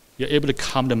 You're able to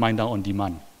calm the mind down on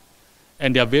demand.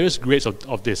 And there are various grades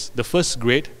of this. The first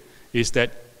grade is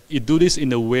that you do this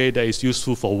in a way that is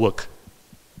useful for work.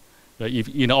 Right? If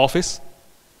in an office,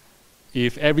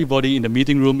 if everybody in the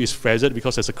meeting room is frazzled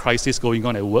because there's a crisis going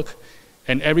on at work,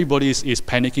 and everybody is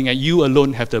panicking, and you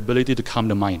alone have the ability to calm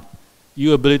the mind.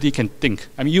 You alone can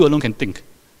think.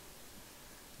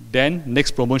 Then,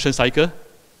 next promotion cycle,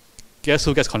 guess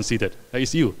who gets considered?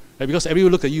 It's you. Right? Because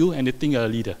everyone look at you and they think you're a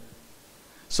leader.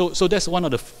 So that's one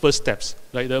of the first steps,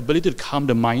 right? The ability to calm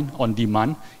the mind on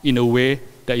demand in a way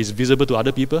that is visible to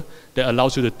other people, that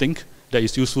allows you to think, that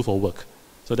is useful for work.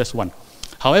 So that's one.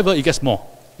 However, it gets more.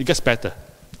 It gets better.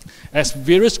 As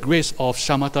various grades of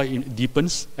shamatha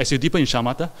deepens, as you deepen in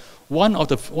shamatha, one of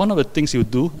the things you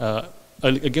do,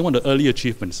 again one of the early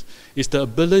achievements, is the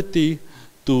ability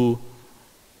to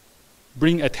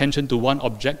bring attention to one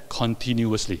object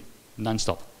continuously,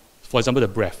 non-stop. For example, the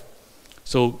breath.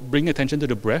 So bring attention to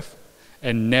the breath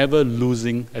and never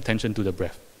losing attention to the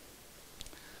breath.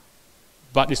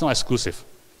 But it's not exclusive.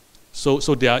 So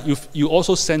you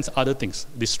also sense other things,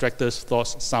 distractors,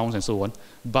 thoughts, sounds, and so on,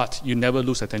 but you never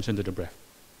lose attention to the breath.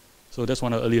 So that's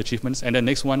one of the early achievements. And the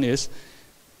next one is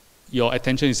your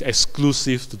attention is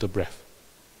exclusive to the breath.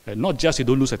 Right? Not just you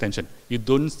don't lose attention, you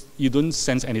don't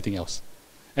sense anything else.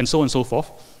 And so on and so forth.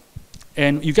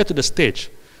 And you get to the stage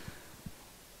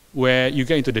where you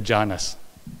get into the jhanas.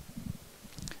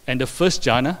 And the first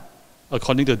jhana,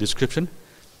 according to the description,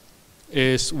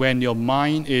 is when your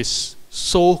mind is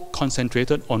so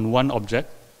concentrated on one object,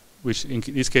 which in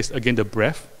this case, again, the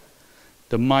breath,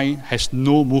 the mind has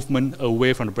no movement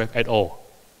away from the breath at all.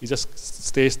 It just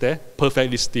stays there,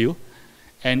 perfectly still.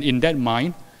 And in that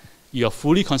mind, you're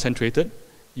fully concentrated,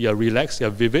 you're relaxed, you're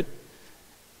vivid,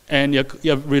 and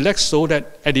you're relaxed so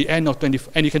that at the end of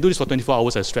and you can do this for 24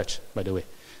 hours at a stretch, by the way.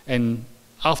 And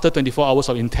after 24 hours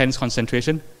of intense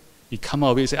concentration, you come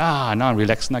out of it and say, now I'm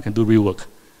relaxed, now I can do real work.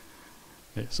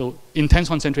 Okay, so intense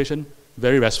concentration,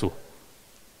 very restful.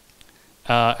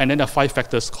 And then there are 5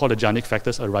 factors called the jhanic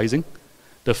factors arising.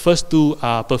 The first 2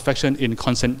 are perfection in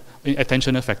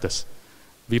attentional factors.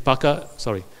 Vitaka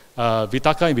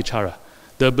and vichara.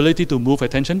 The ability to move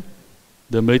attention,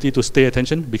 the ability to stay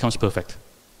attention becomes perfect.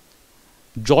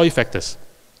 Joy factors,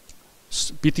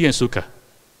 piti and sukha.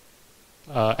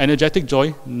 Energetic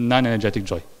joy, non-energetic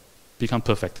joy become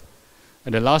perfect.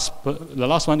 And the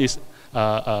last one is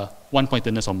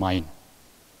one-pointedness of mind.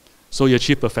 So you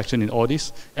achieve perfection in all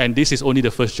this, and this is only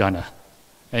the first jhana,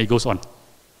 and it goes on.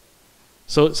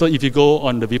 So if you go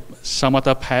on the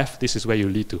shamatha path, this is where you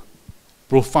lead to.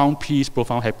 Profound peace,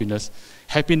 profound happiness.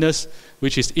 Happiness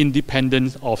which is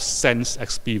independent of sense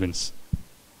experience.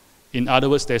 In other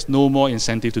words, there's no more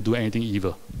incentive to do anything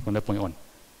evil from that point on.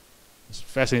 It's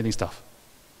fascinating stuff.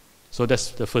 So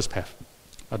that's the first path.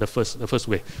 the first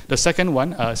way. The second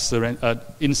one,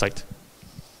 insight.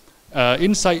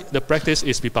 Insight, the practice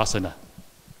is vipassana,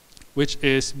 which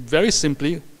is very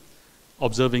simply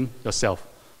observing yourself.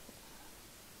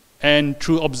 And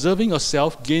through observing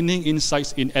yourself, gaining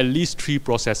insights in at least 3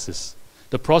 processes.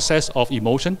 The process of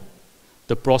emotion,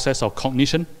 the process of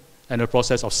cognition, and the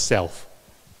process of self.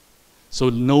 So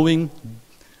knowing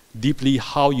deeply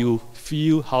how you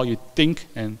feel, how you think,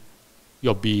 and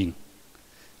your being.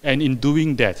 And in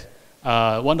doing that,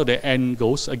 one of the end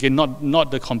goals, again,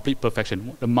 not the complete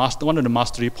perfection, one of the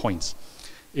mastery points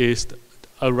is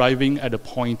arriving at the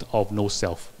point of no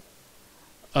self.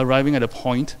 Arriving at a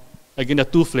point, again, there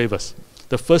are 2 flavors.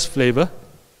 The first flavor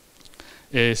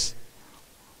is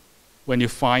when you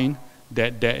find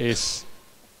that there is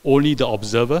only the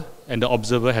observer, and the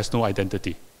observer has no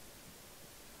identity.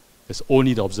 There's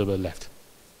only the observer left.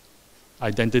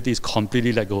 Identity is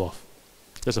completely let go of.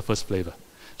 That's the first flavor.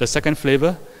 The second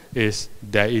flavor is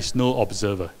there is no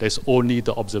observer. There's only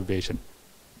the observation.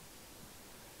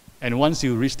 And once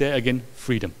you reach there, again,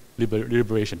 freedom,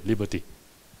 liberation, liberty.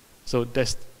 So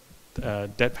that's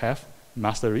that path,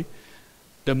 mastery.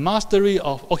 The mastery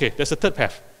of, okay, there's a third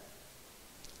path.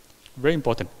 Very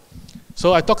important.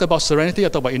 So I talked about serenity, I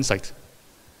talked about insight.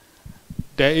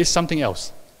 There is something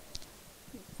else,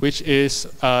 which is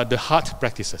the heart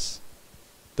practices,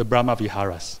 the Brahma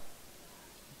Viharas.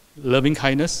 Loving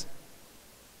kindness,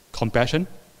 compassion,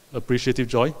 appreciative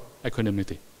joy,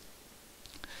 equanimity.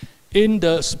 In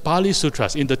the Pali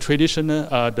Sutras, in the traditional,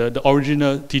 the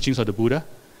original teachings of the Buddha,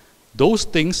 those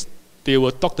things, they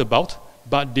were talked about,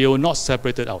 but they were not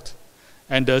separated out.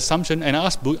 And the assumption, and I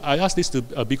asked this to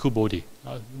Bhikkhu Bodhi,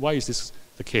 why is this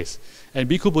the case? And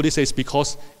Bhikkhu Bodhi says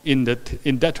because in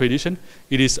that tradition,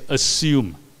 it is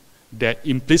assumed that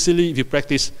implicitly if you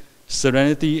practice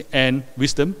serenity and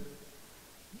wisdom,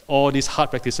 all these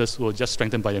heart practices will just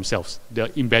strengthen by themselves. They are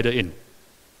embedded in.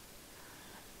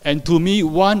 And to me,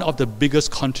 one of the biggest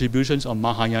contributions of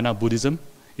Mahayana Buddhism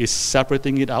is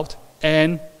separating it out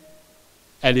and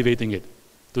elevating it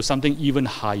to something even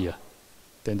higher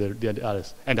than the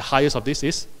others. And the highest of this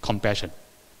is compassion.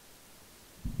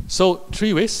 So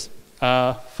 3 ways.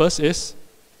 First is,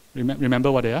 remember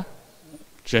what they are?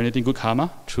 Generating good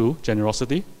karma through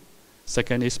generosity.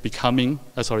 Second is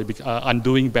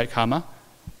undoing bad karma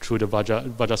through the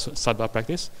Vajrasattva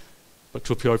practice, but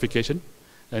through purification.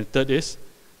 And third is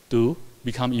to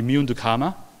become immune to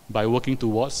karma by working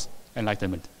towards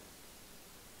enlightenment.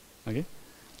 Okay?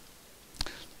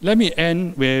 Let me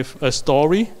end with a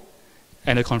story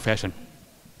and a confession.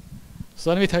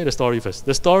 So let me tell you the story first.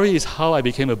 The story is how I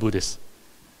became a Buddhist.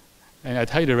 And I'll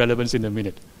tell you the relevance in a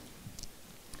minute.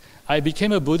 I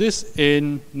became a Buddhist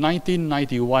in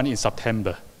 1991 in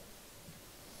September.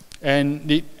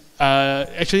 And it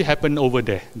actually happened over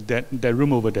there, that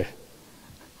room over there.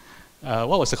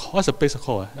 What's the place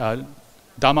called?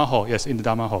 Dharma Hall, yes, in the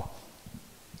Dharma Hall.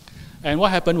 And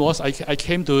what happened was I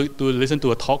came to listen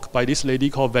to a talk by this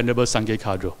lady called Venerable Sangye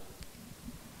Kadro.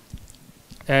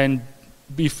 And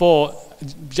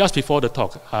just before the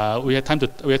talk, we had time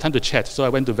to chat. So I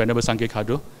went to Venerable Sangye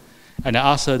Kadro, and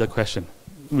I asked her the question,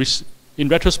 which in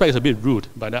retrospect is a bit rude,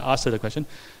 but I asked her the question: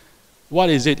 what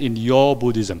is it in your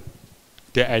Buddhism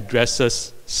that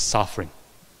addresses suffering?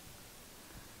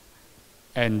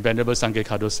 And Venerable Sangye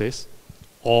Kadro says,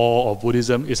 all of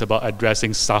Buddhism is about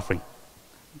addressing suffering.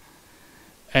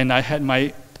 And I had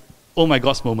my oh my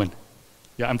gods moment.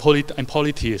 Yeah, I'm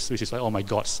polytheist, which is like oh my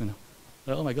gods, you know.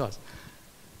 Like, oh my gods.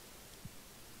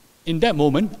 In that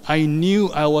moment, I knew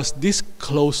I was this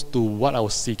close to what I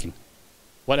was seeking.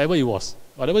 Whatever it was.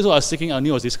 Whatever I was seeking, I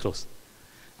knew I was this close.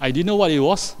 I didn't know what it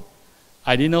was.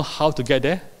 I didn't know how to get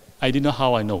there. I didn't know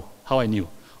how I knew.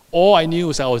 All I knew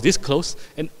was I was this close,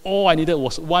 and all I needed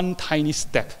was one tiny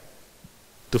step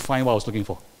to find what I was looking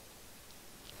for.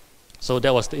 So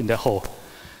that was in that hall.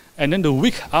 And then the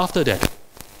week after that,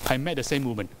 I met the same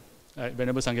woman,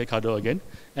 Venerable Sangye Kadro again.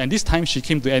 And this time she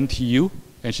came to NTU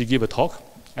and she gave a talk,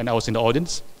 and I was in the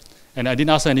audience. And I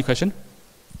didn't ask her any question.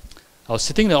 I was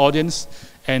sitting in the audience,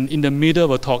 and in the middle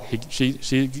of a talk,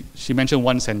 she mentioned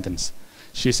one sentence.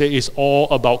 She said, it's all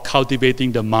about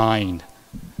cultivating the mind.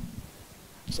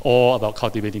 It's all about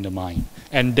cultivating the mind.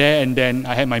 And there and then,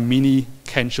 I had my mini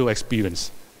Kensho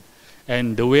experience.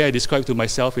 And the way I describe to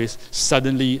myself is,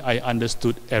 suddenly I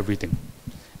understood everything.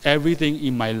 Everything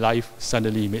in my life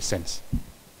suddenly made sense.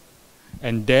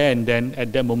 And there and then,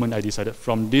 at that moment, I decided,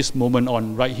 from this moment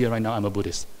on, right here, right now, I'm a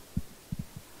Buddhist.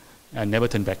 And never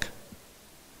turn back.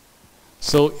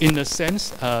 So in a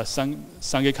sense,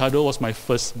 Sangye Kadro was my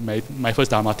first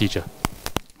Dharma teacher.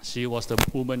 She was the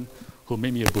woman who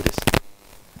made me a Buddhist.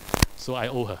 So I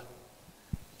owe her.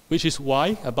 which is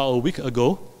why about a week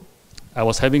ago, I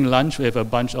was having lunch with a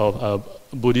bunch of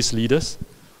Buddhist leaders.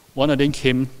 One of them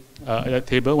came at the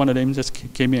table, one of them just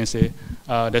came in and said,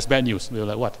 there's bad news. We were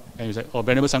like, what? And he was like, oh,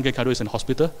 Venerable Sangye Kado is in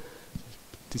hospital.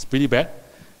 It's pretty bad.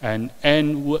 And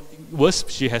worse,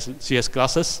 she has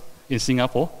classes in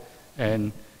Singapore,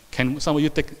 and can some of you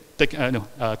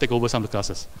take over some of the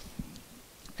classes?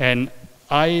 And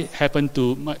I happen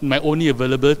to, my only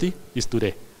availability is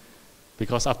today,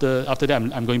 because after that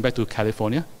I'm going back to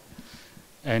California.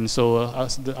 And so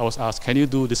I was asked, can you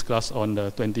do this class on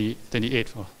the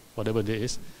 28th or whatever day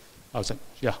is? I was like,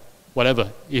 yeah,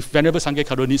 whatever. If Venerable Sangye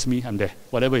Kado needs me, I'm there,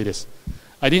 whatever it is.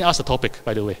 I didn't ask the topic,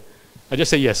 by the way. I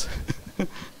just said yes. I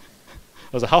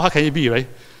was like, how hard can it be, right?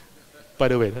 By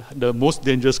the way, the most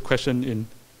dangerous question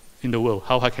in the world,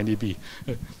 how hard can it be?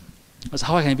 I was like,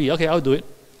 how hard can it be? Okay, I'll do it.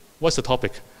 What's the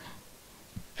topic?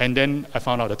 And then I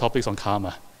found out the topic's on karma.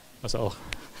 I was like, oh.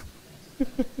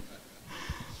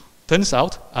 Turns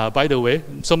out, by the way,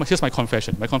 so here's my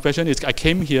confession. My confession is I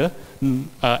came here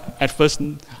at first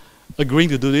agreeing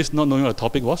to do this, not knowing what the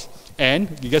topic was.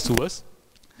 And it gets worse.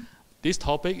 This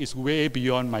topic is way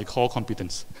beyond my core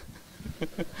competence.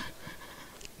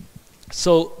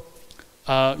 So,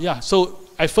 so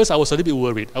at first I was a little bit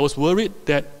worried. I was worried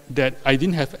that I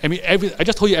didn't have, I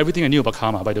just told you everything I knew about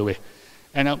karma, by the way.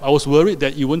 And I was worried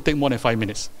that it wouldn't take more than 5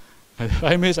 minutes.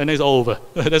 5 minutes and then it's all over.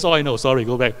 That's all I know, sorry,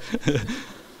 go back.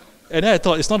 And then I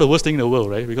thought, it's not the worst thing in the world,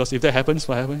 right? Because if that happens,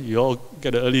 what happens? You all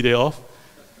get an early day off,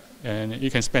 and you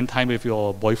can spend time with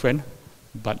your boyfriend,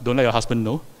 but don't let your husband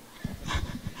know.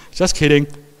 Just kidding.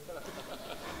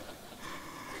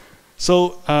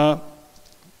 So,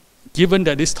 given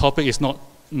that this topic is not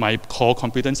my core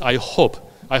competence, I hope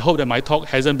that my talk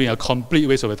hasn't been a complete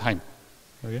waste of your time.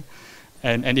 Okay?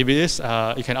 And if it is,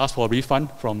 you can ask for a refund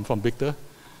from Victor.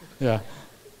 Yeah,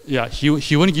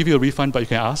 he won't give you a refund, but you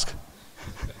can ask.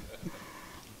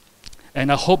 And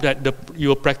I hope that you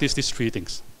will practice these 3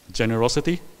 things: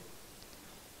 generosity,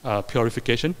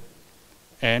 purification,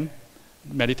 and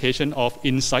meditation of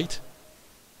insight,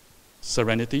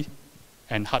 serenity,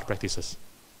 and heart practices.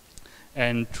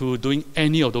 And through doing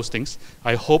any of those things,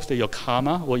 I hope that your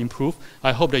karma will improve.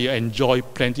 I hope that you enjoy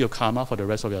plenty of karma for the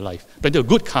rest of your life. Plenty of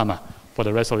good karma for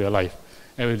the rest of your life.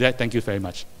 And with that, thank you very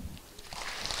much.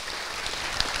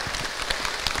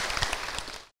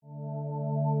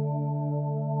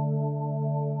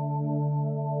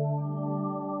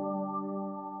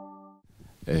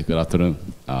 Good afternoon,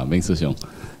 Meng Sixiong.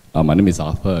 My name is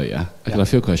Arthur. I got a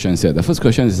few questions here. The first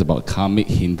question is about karmic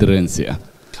hindrance.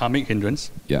 Karmic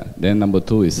hindrance. Then number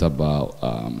 2 is about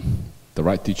the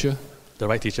right teacher. The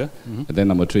right teacher. Mm-hmm. And then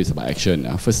number 3 is about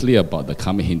action. Firstly, about the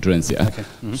karmic hindrance. Okay.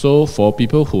 Mm-hmm. So for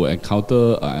people who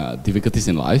encounter difficulties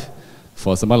in life,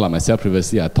 for someone like myself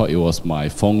previously, I thought it was my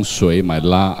feng shui, my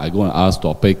luck. I go and ask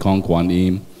to Pei Kong Guan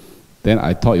Yin. Then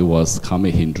I thought it was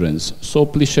karmic hindrance. So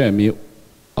please share with me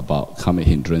about karmic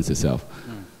hindrance itself.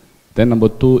 Then number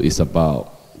 2 is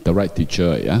about the right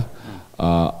teacher.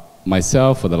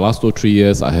 Myself, for the last 2-3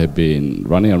 years, I have been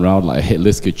running around like a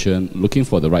headless kitchen looking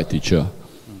for the right teacher.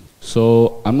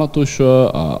 So I'm not too sure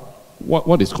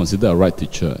what is considered a right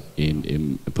teacher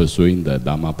in pursuing the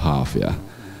Dharma path.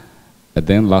 And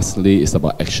then lastly, it's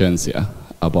about actions.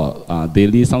 About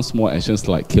daily, some small actions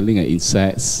like killing an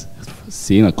insect,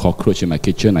 seeing a cockroach in my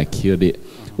kitchen, I killed it.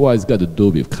 What has it got to do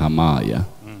with karma?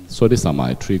 So these are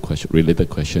my 3 related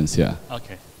questions here.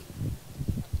 Okay.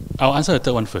 I'll answer the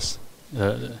third one first.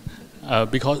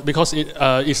 Because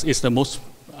it's the most,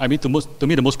 to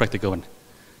me, the most practical one.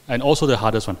 And also the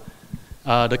hardest one.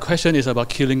 The question is about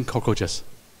killing cockroaches,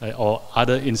 right, or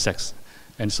other insects,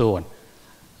 and so on.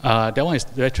 That one is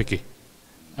very tricky.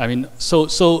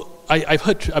 So I've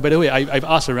heard, by the way, I've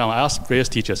asked around, I asked various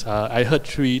teachers. I heard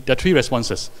there are 3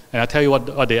 responses, and I'll tell you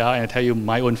what they are, and I'll tell you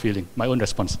my own feeling, my own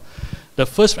response. The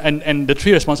first, and the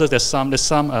 3 responses, there's some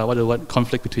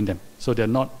conflict between them. So they're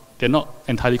not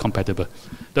entirely compatible.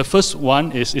 The first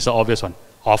one is an obvious one.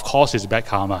 Of course, it's bad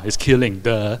karma. It's killing,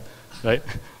 duh, right?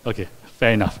 Okay,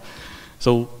 fair enough.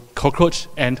 So cockroach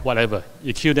and whatever,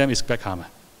 you kill them, it's bad karma.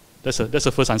 That's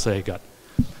the first answer I got.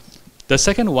 The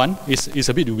second one is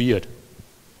a bit weird,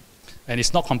 and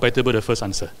it's not compatible with the first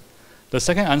answer. The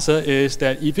second answer is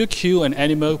that if you kill an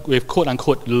animal with quote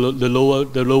unquote the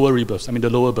lower rebirths, the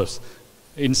lower births,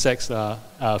 insects,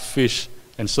 fish,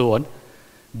 and so on,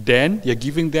 then you're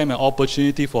giving them an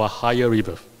opportunity for a higher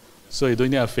rebirth. So you're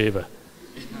doing them a favor.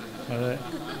 Alright.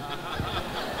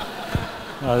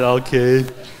 Okay.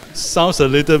 Sounds a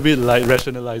little bit like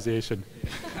rationalization.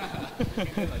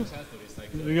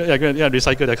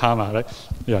 Recycle the karma, right?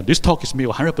 Yeah, this talk is me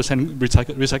 100%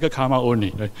 recycle karma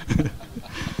only, right?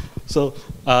 So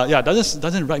yeah,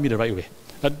 doesn't write me the right way.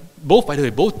 Both, by the way,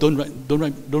 both don't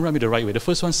write me the right way. The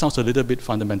first one sounds a little bit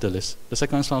fundamentalist. The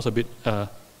second one sounds a bit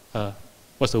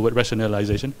what's the word,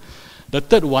 rationalization. The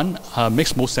third one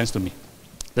makes most sense to me.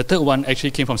 The third one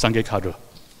actually came from Sangye Kadra.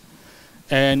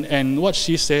 And what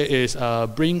she said is,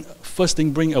 bring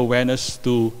awareness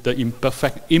to the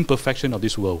imperfection of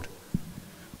this world,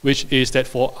 which is that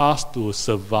for us to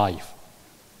survive,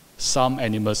 some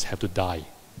animals have to die,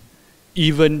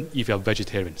 even if you are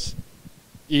vegetarians,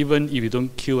 even if you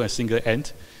don't kill a single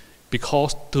ant,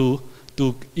 because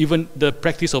even the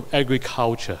practice of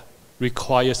agriculture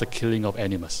requires the killing of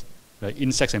animals, right?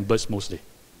 Insects and birds mostly.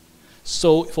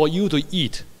 So for you to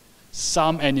eat,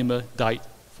 some animal died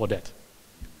for that.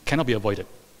 Cannot be avoided.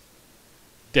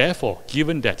 Therefore,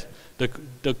 given that, the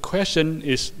question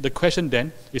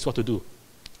then is what to do.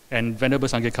 And Venerable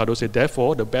Sangye Kadra said,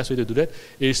 therefore, the best way to do that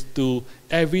is to,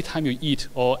 every time you eat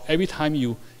or every time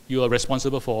you are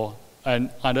responsible for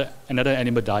another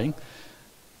animal dying,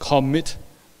 commit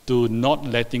to not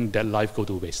letting that life go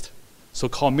to waste. So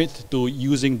commit to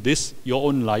using your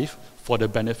own life, for the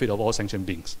benefit of all sentient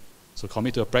beings. So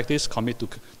commit to a practice, commit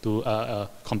to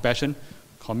compassion,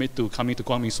 commit to coming to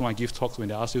Guangming Song and give talks when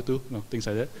they ask you to, things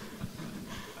like that.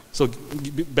 So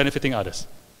benefiting others.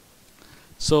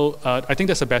 So I think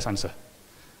that's the best answer.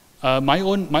 My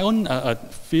own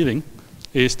feeling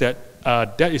is that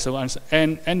that is the answer,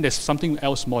 and there's something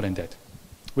else more than that,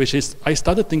 which is I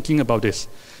started thinking about this,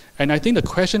 and I think the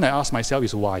question I ask myself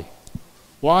is why?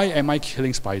 Why am I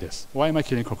killing spiders? Why am I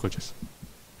killing cockroaches?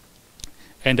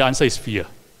 And the answer is fear.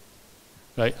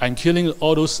 Right? I'm killing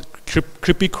all those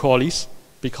creepy crawlies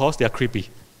because they are creepy.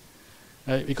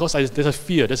 Because there's a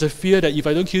fear. There's a fear that if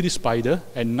I don't kill this spider,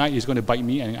 at night it's going to bite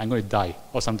me and I'm going to die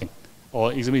or something.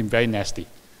 Or it's going to be very nasty.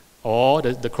 Or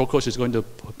the cockroach is going to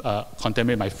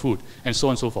contaminate my food, and so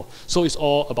on and so forth. So it's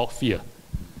all about fear.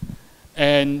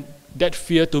 And that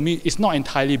fear, to me, is not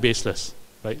entirely baseless.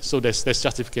 Right? So there's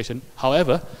justification.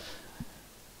 However,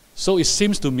 so it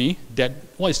seems to me that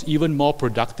what is even more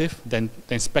productive than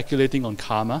speculating on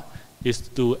karma is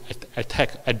to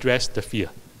address the fear.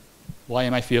 Why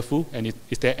am I fearful? And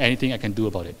is there anything I can do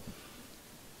about it?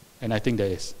 And I think there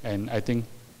is. And I think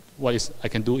what I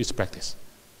can do is practice.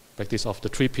 Practice of the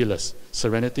three pillars: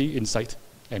 serenity, insight,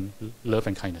 and love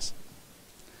and kindness.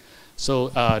 So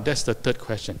that's the third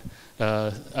question.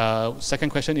 Second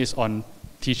question is on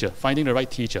teacher, finding the right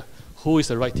teacher. Who is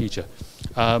the right teacher?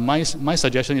 My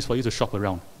suggestion is for you to shop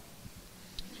around.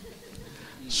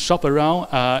 Shop around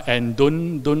and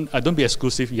don't be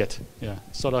exclusive yet. Yeah,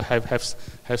 sort of have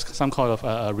some kind of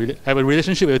have a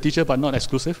relationship with a teacher, but not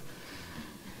exclusive.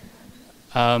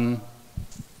 The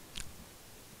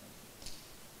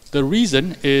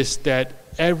reason is that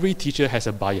every teacher has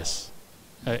a bias.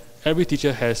 Every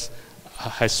teacher has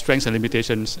strengths and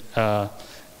limitations,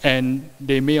 and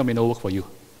they may or may not work for you.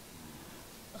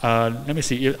 Let me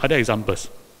see other examples.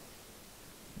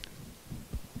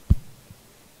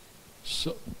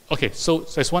 So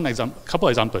there's one example, couple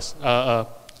of examples.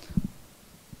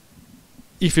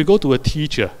 If you go to a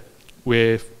teacher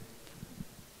with,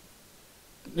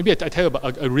 maybe I tell you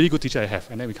about a really good teacher I have,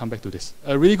 and then we come back to this.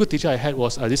 A really good teacher I had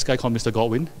was this guy called Mr.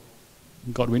 Godwin.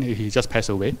 He just passed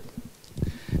away.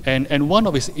 And one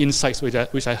of his insights, which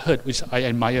I heard, which I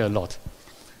admire a lot,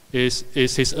 is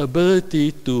his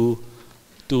ability to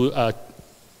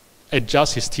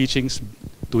adjust his teachings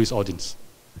to his audience.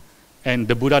 And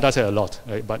the Buddha does that a lot,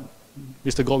 right? But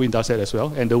Mr. Godwin does that as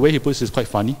well. And the way he puts it is quite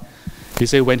funny. He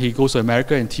said when he goes to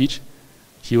America and teach,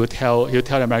 he'll tell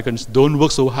the Americans, don't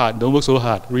work so hard,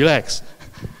 relax.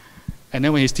 And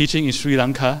then when he's teaching in Sri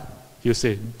Lanka, he'll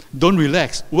say, don't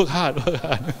relax, work hard.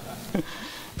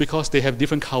 Because they have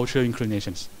different cultural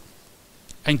inclinations.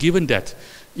 And given that,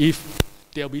 if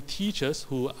there'll be teachers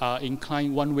who are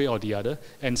inclined one way or the other,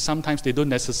 and sometimes they don't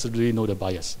necessarily know the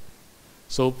bias.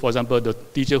 So, for example, the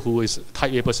teacher who is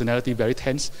type A personality, very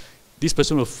tense, this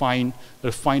person will find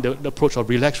the approach of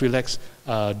relax,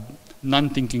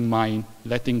 non-thinking mind,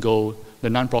 letting go, the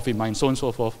non-profit mind, so on and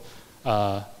so forth,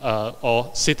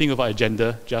 or sitting without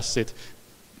agenda, just sit.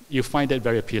 You find that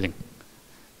very appealing.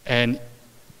 And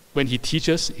when he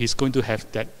teaches, he's going to have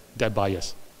that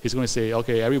bias. He's going to say,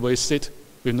 okay, everybody sit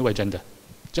with no agenda.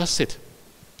 Just sit.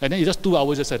 And then he just 2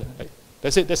 hours just said, right?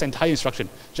 That's it, that's the entire instruction.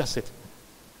 Just sit.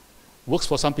 Works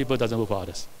for some people, doesn't work for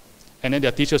others. And then there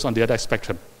are teachers on the other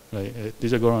spectrum. Right? A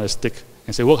teacher go on a stick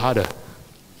and say, work harder.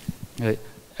 Right?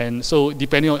 And so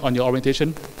depending on your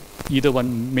orientation, either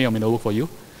one may or may not work for you.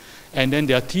 And then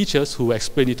there are teachers who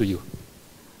explain it to you.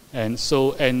 And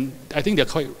I think they're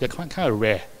kind of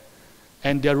rare.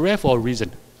 And they're rare for a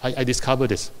reason. I discovered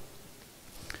this.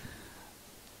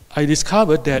 I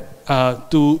discovered that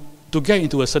to get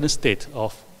into a certain state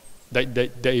of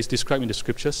that is described in the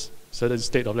scriptures, certain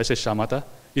state of, let's say, shamatha,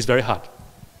 is very hard.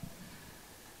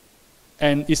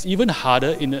 And it's even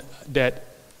harder that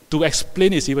to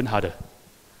explain is even harder.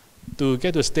 To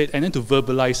get to a state and then to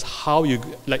verbalize how you,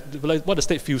 like what the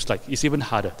state feels like, is even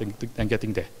harder than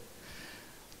getting there.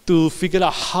 To figure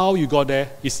out how you got there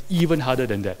is even harder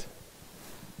than that.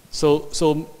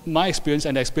 So my experience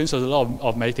and the experience of a lot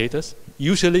of meditators,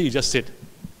 usually you just sit,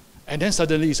 and then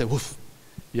suddenly it's like, woof,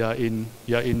 you're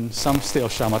in some state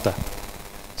of shamatha.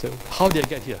 So how did I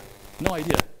get here? No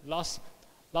idea. Last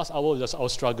hour I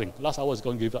was struggling. Last hour I was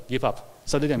going to give up.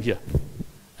 Suddenly I'm here.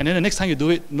 And then the next time you do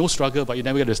it, no struggle, but you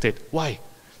never get to the state. Why?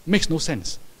 Makes no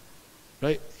sense,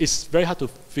 right? It's very hard to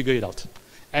figure it out.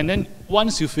 And then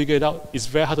once you figure it out, it's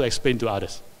very hard to explain to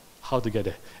others how to get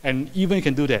there. And even you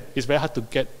can do that, it's very hard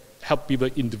to help people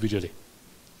individually.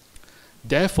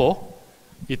 Therefore,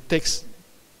 it takes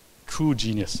true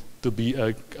genius to be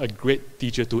a great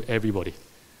teacher to everybody.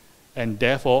 And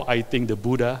therefore, I think the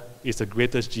Buddha is the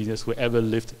greatest genius who ever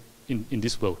lived in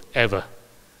this world, ever.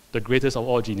 The greatest of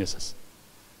all geniuses.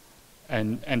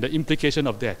 And the implication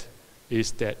of that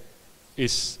is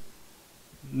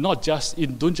not just, you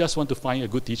don't just want to find a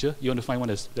good teacher, you want to find one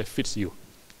that fits you.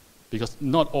 Because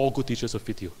not all good teachers will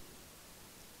fit you.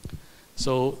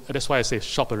 So that's why I say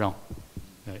shop around.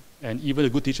 Right? And even the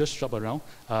good teachers shop around,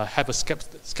 have a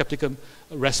skeptical,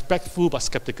 respectful but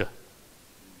skeptical.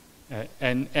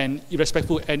 And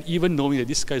irrespectful, and even knowing that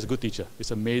this guy is a good teacher,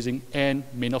 is amazing and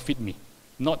may not fit me.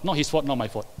 Not his fault, not my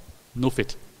fault. No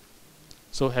fit.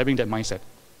 So having that mindset.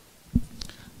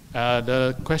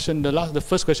 The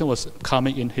first question was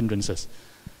karmic hindrances.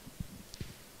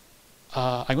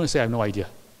 I'm going to say I have no idea.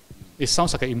 It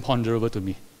sounds like an imponderable to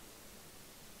me.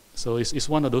 So it's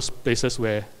one of those places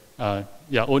where,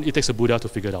 it takes a Buddha to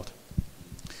figure it out.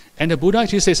 And the Buddha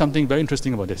actually says something very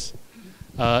interesting about this.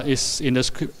 It's in the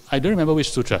script, I don't remember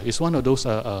which sutra. It's one of those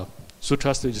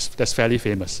sutras that's fairly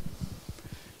famous.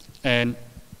 And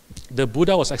the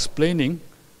Buddha was explaining,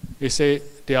 he said,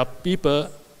 there are people,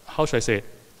 how should I say it?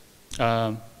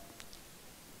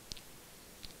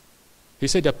 He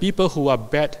said there are people who are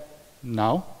bad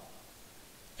now,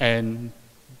 and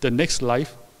the next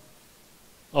life,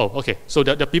 so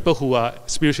there are people who are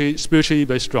spiritually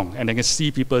very strong, and they can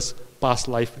see people's past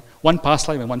life, one past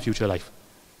life and one future life.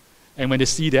 And when they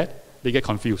see that, they get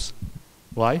confused.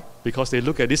 Why? Because they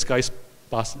look at this guy's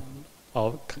past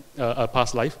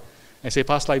life and say,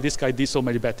 past life, this guy did so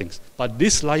many bad things. But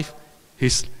this life,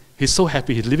 he's so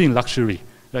happy, he's living in luxury.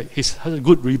 Right? He has a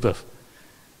good rebirth.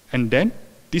 And then,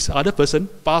 this other person,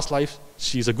 past life,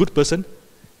 she's a good person.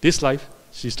 This life,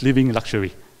 she's living in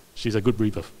luxury. She's a good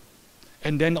rebirth.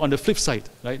 And then on the flip side,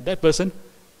 right, that person,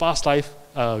 past life,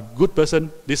 good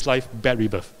person, this life, bad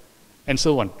rebirth. And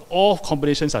so on. All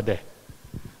combinations are there.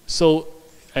 So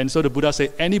the Buddha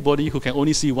said, anybody who can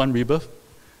only see one rebirth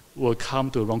will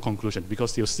come to a wrong conclusion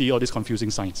because they'll see all these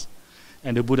confusing signs.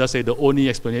 And the Buddha said the only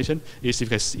explanation is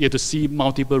if you have to see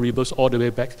multiple rebirths all the way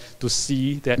back to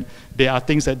see that there are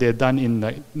things that they've done in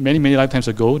many, many lifetimes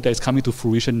ago that is coming to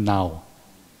fruition now.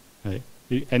 Right?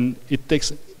 And it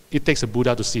takes a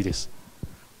Buddha to see this,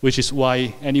 which is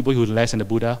why anybody who's less than the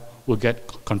Buddha will get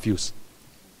confused.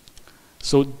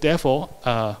 So therefore,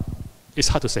 it's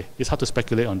hard to say. It's hard to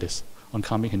speculate on this, on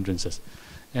karmic hindrances.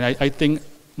 And I think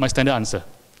my standard answer,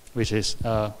 which is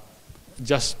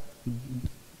just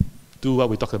do what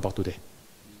we talked about today.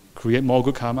 Create more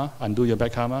good karma, undo your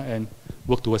bad karma, and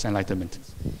work towards enlightenment.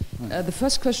 The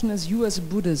first question is, you as a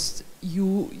Buddhist,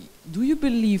 do you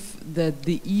believe that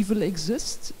the evil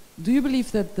exists? Do you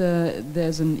believe that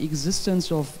there's an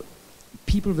existence of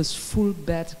people with full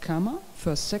bad karma?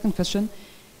 First. Second question,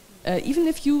 even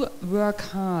if you work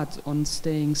hard on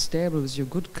staying stable with your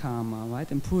good karma, right,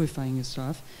 and purifying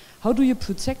yourself, how do you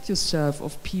protect yourself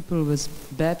of people with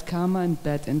bad karma and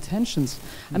bad intentions?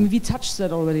 I mean, we touched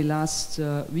that already last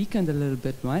weekend a little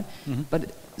bit, right?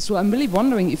 But so I'm really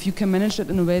wondering if you can manage that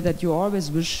in a way that you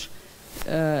always wish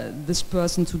this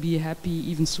person to be happy,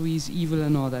 even though he's evil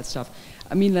and all that stuff.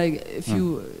 I mean, like,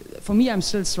 for me, I'm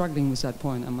still struggling with that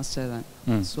point, I must say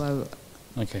that. So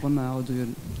I wonder, how do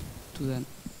you do that?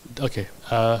 Okay,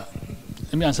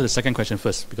 let me answer the second question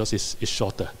first because it's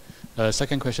shorter.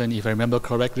 Second question, if I remember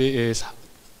correctly, is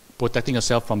protecting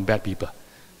yourself from bad people.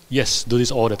 Yes, do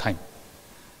this all the time.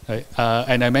 Right?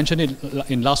 And I mentioned it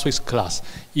in last week's class.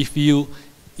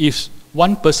 If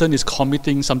one person is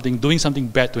committing something, doing something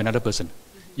bad to another person,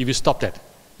 if you stop that,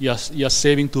 you're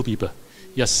saving two people.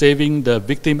 You're saving the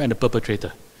victim and the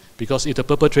perpetrator. Because if the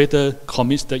perpetrator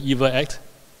commits the evil act,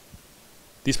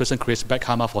 this person creates bad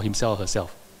karma for himself or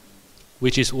herself.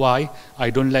 which is why I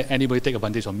don't let anybody take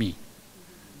advantage of me.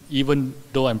 Even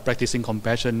though I'm practicing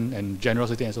compassion and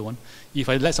generosity and so on, if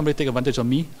I let somebody take advantage of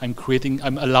me,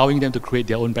 I'm allowing them to create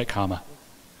their own bad karma.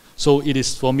 So it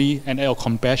is for me an act of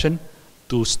compassion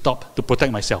to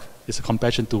protect myself. It's a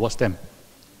compassion towards them.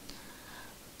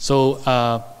 So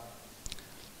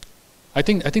I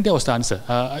think that was the answer.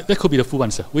 That could be the full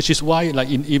answer, which is why, like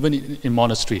even in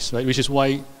monasteries, right? Which is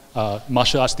why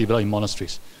martial arts develop in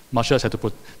monasteries. Monasteries had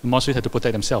to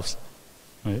protect themselves,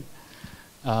 right?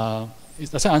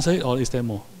 Does that answer it, or is there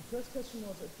more? The first question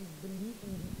was if you believe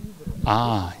in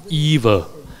the evil.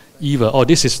 Evil. Oh,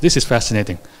 this is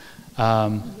fascinating.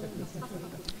 I'm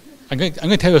going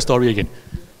to tell you a story again.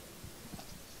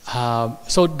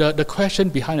 So the question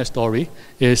behind the story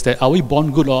is that are we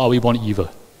born good or are we born evil?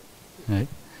 Right?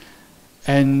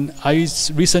 And I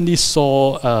recently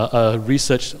saw a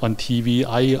research on TV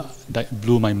that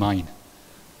blew my mind.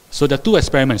 So there are two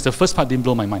experiments. The first part didn't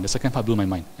blow my mind. The second part blew my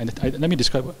mind. And let me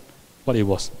describe what it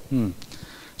was.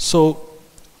 So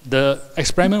the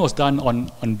experiment was done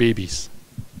on babies,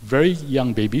 very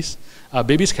young babies.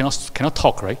 Babies cannot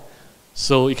talk, right?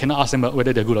 So you cannot ask them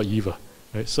whether they're good or evil.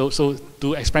 Right? So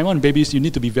to experiment on babies, you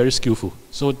need to be very skillful.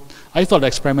 So I thought the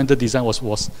experimental design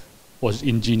was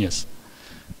ingenious.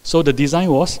 So the design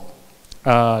was,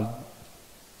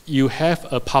 you have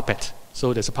a puppet.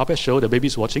 So there's a puppet show, the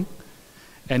baby's watching.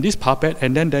 And this puppet,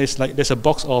 and then there's a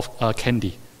box of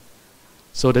candy.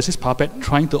 So there's this puppet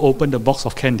trying to open the box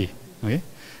of candy. Okay?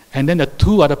 And then there are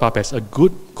two other puppets, a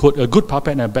good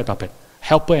puppet and a bad puppet,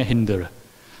 helper and hinderer.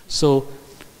 So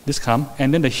this come,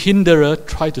 and then the hinderer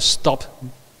tried to stop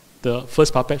the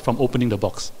first puppet from opening the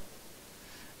box.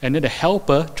 And then the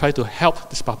helper tried to help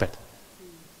this puppet.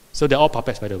 So they're all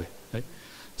puppets, by the way. Right?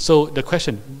 So the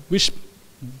question, which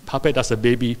puppet does the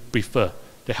baby prefer,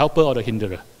 the helper or the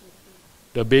hinderer?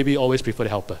 The baby always prefers the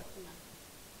helper.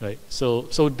 Right? So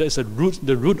there's the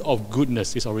root of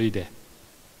goodness is already there.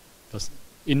 Because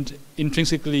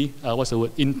intrinsically, what's the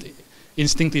word?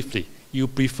 Instinctively, you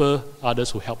prefer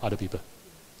others who help other people.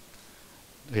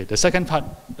 Okay, the second part,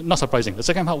 not surprising, the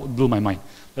second part blew my mind.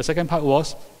 The second part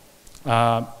was,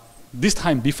 this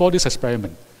time, before this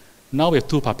experiment, now we have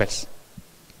two puppets,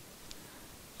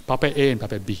 puppet A and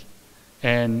puppet B.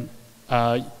 And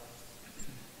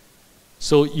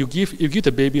so you give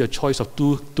the baby a choice of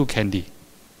two candy.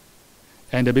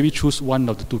 And the baby choose one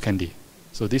of the two candy.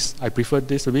 So this, I prefer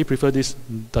this, the baby prefer this,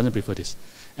 doesn't prefer this.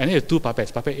 And then you have two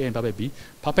puppets, puppet A and puppet B.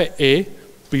 Puppet A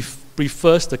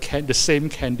prefers the same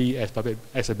candy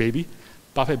as a baby.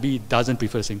 Puppet B doesn't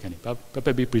prefer the same candy.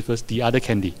 Puppet B prefers the other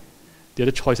candy, the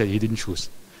other choice that he didn't choose.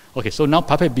 Okay, so now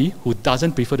puppet B, who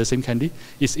doesn't prefer the same candy,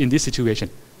 is in this situation.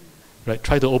 Right?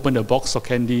 Try to open the box of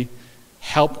candy,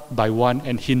 helped by one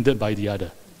and hindered by the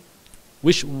other.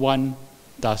 Which one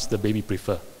does the baby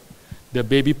prefer? The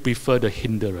baby prefers the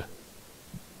hinderer.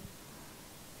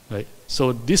 Right?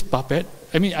 So this puppet,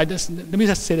 let me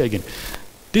just say that again.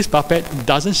 This puppet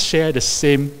doesn't share the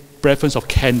same preference of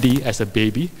candy as a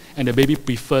baby, and the baby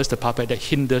prefers the puppet that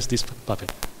hinders this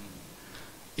puppet.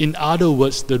 In other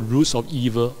words, the roots of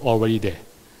evil are already there,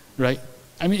 right?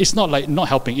 I mean, it's not like not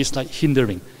helping, it's like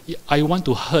hindering. I want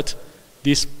to hurt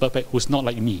this puppet who's not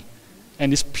like me,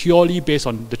 and it's purely based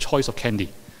on the choice of candy.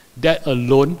 That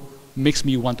alone makes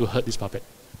me want to hurt this puppet.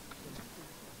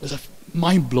 It's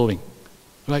mind-blowing,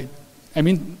 right? I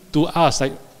mean, to us,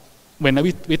 like, when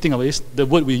we think of this, the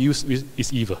word we use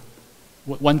is evil.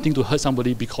 Wanting to hurt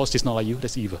somebody because it's not like you,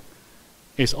 that's evil.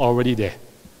 It's already there.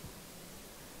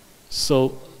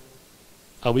 So,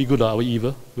 are we good or are we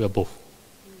evil? We are both.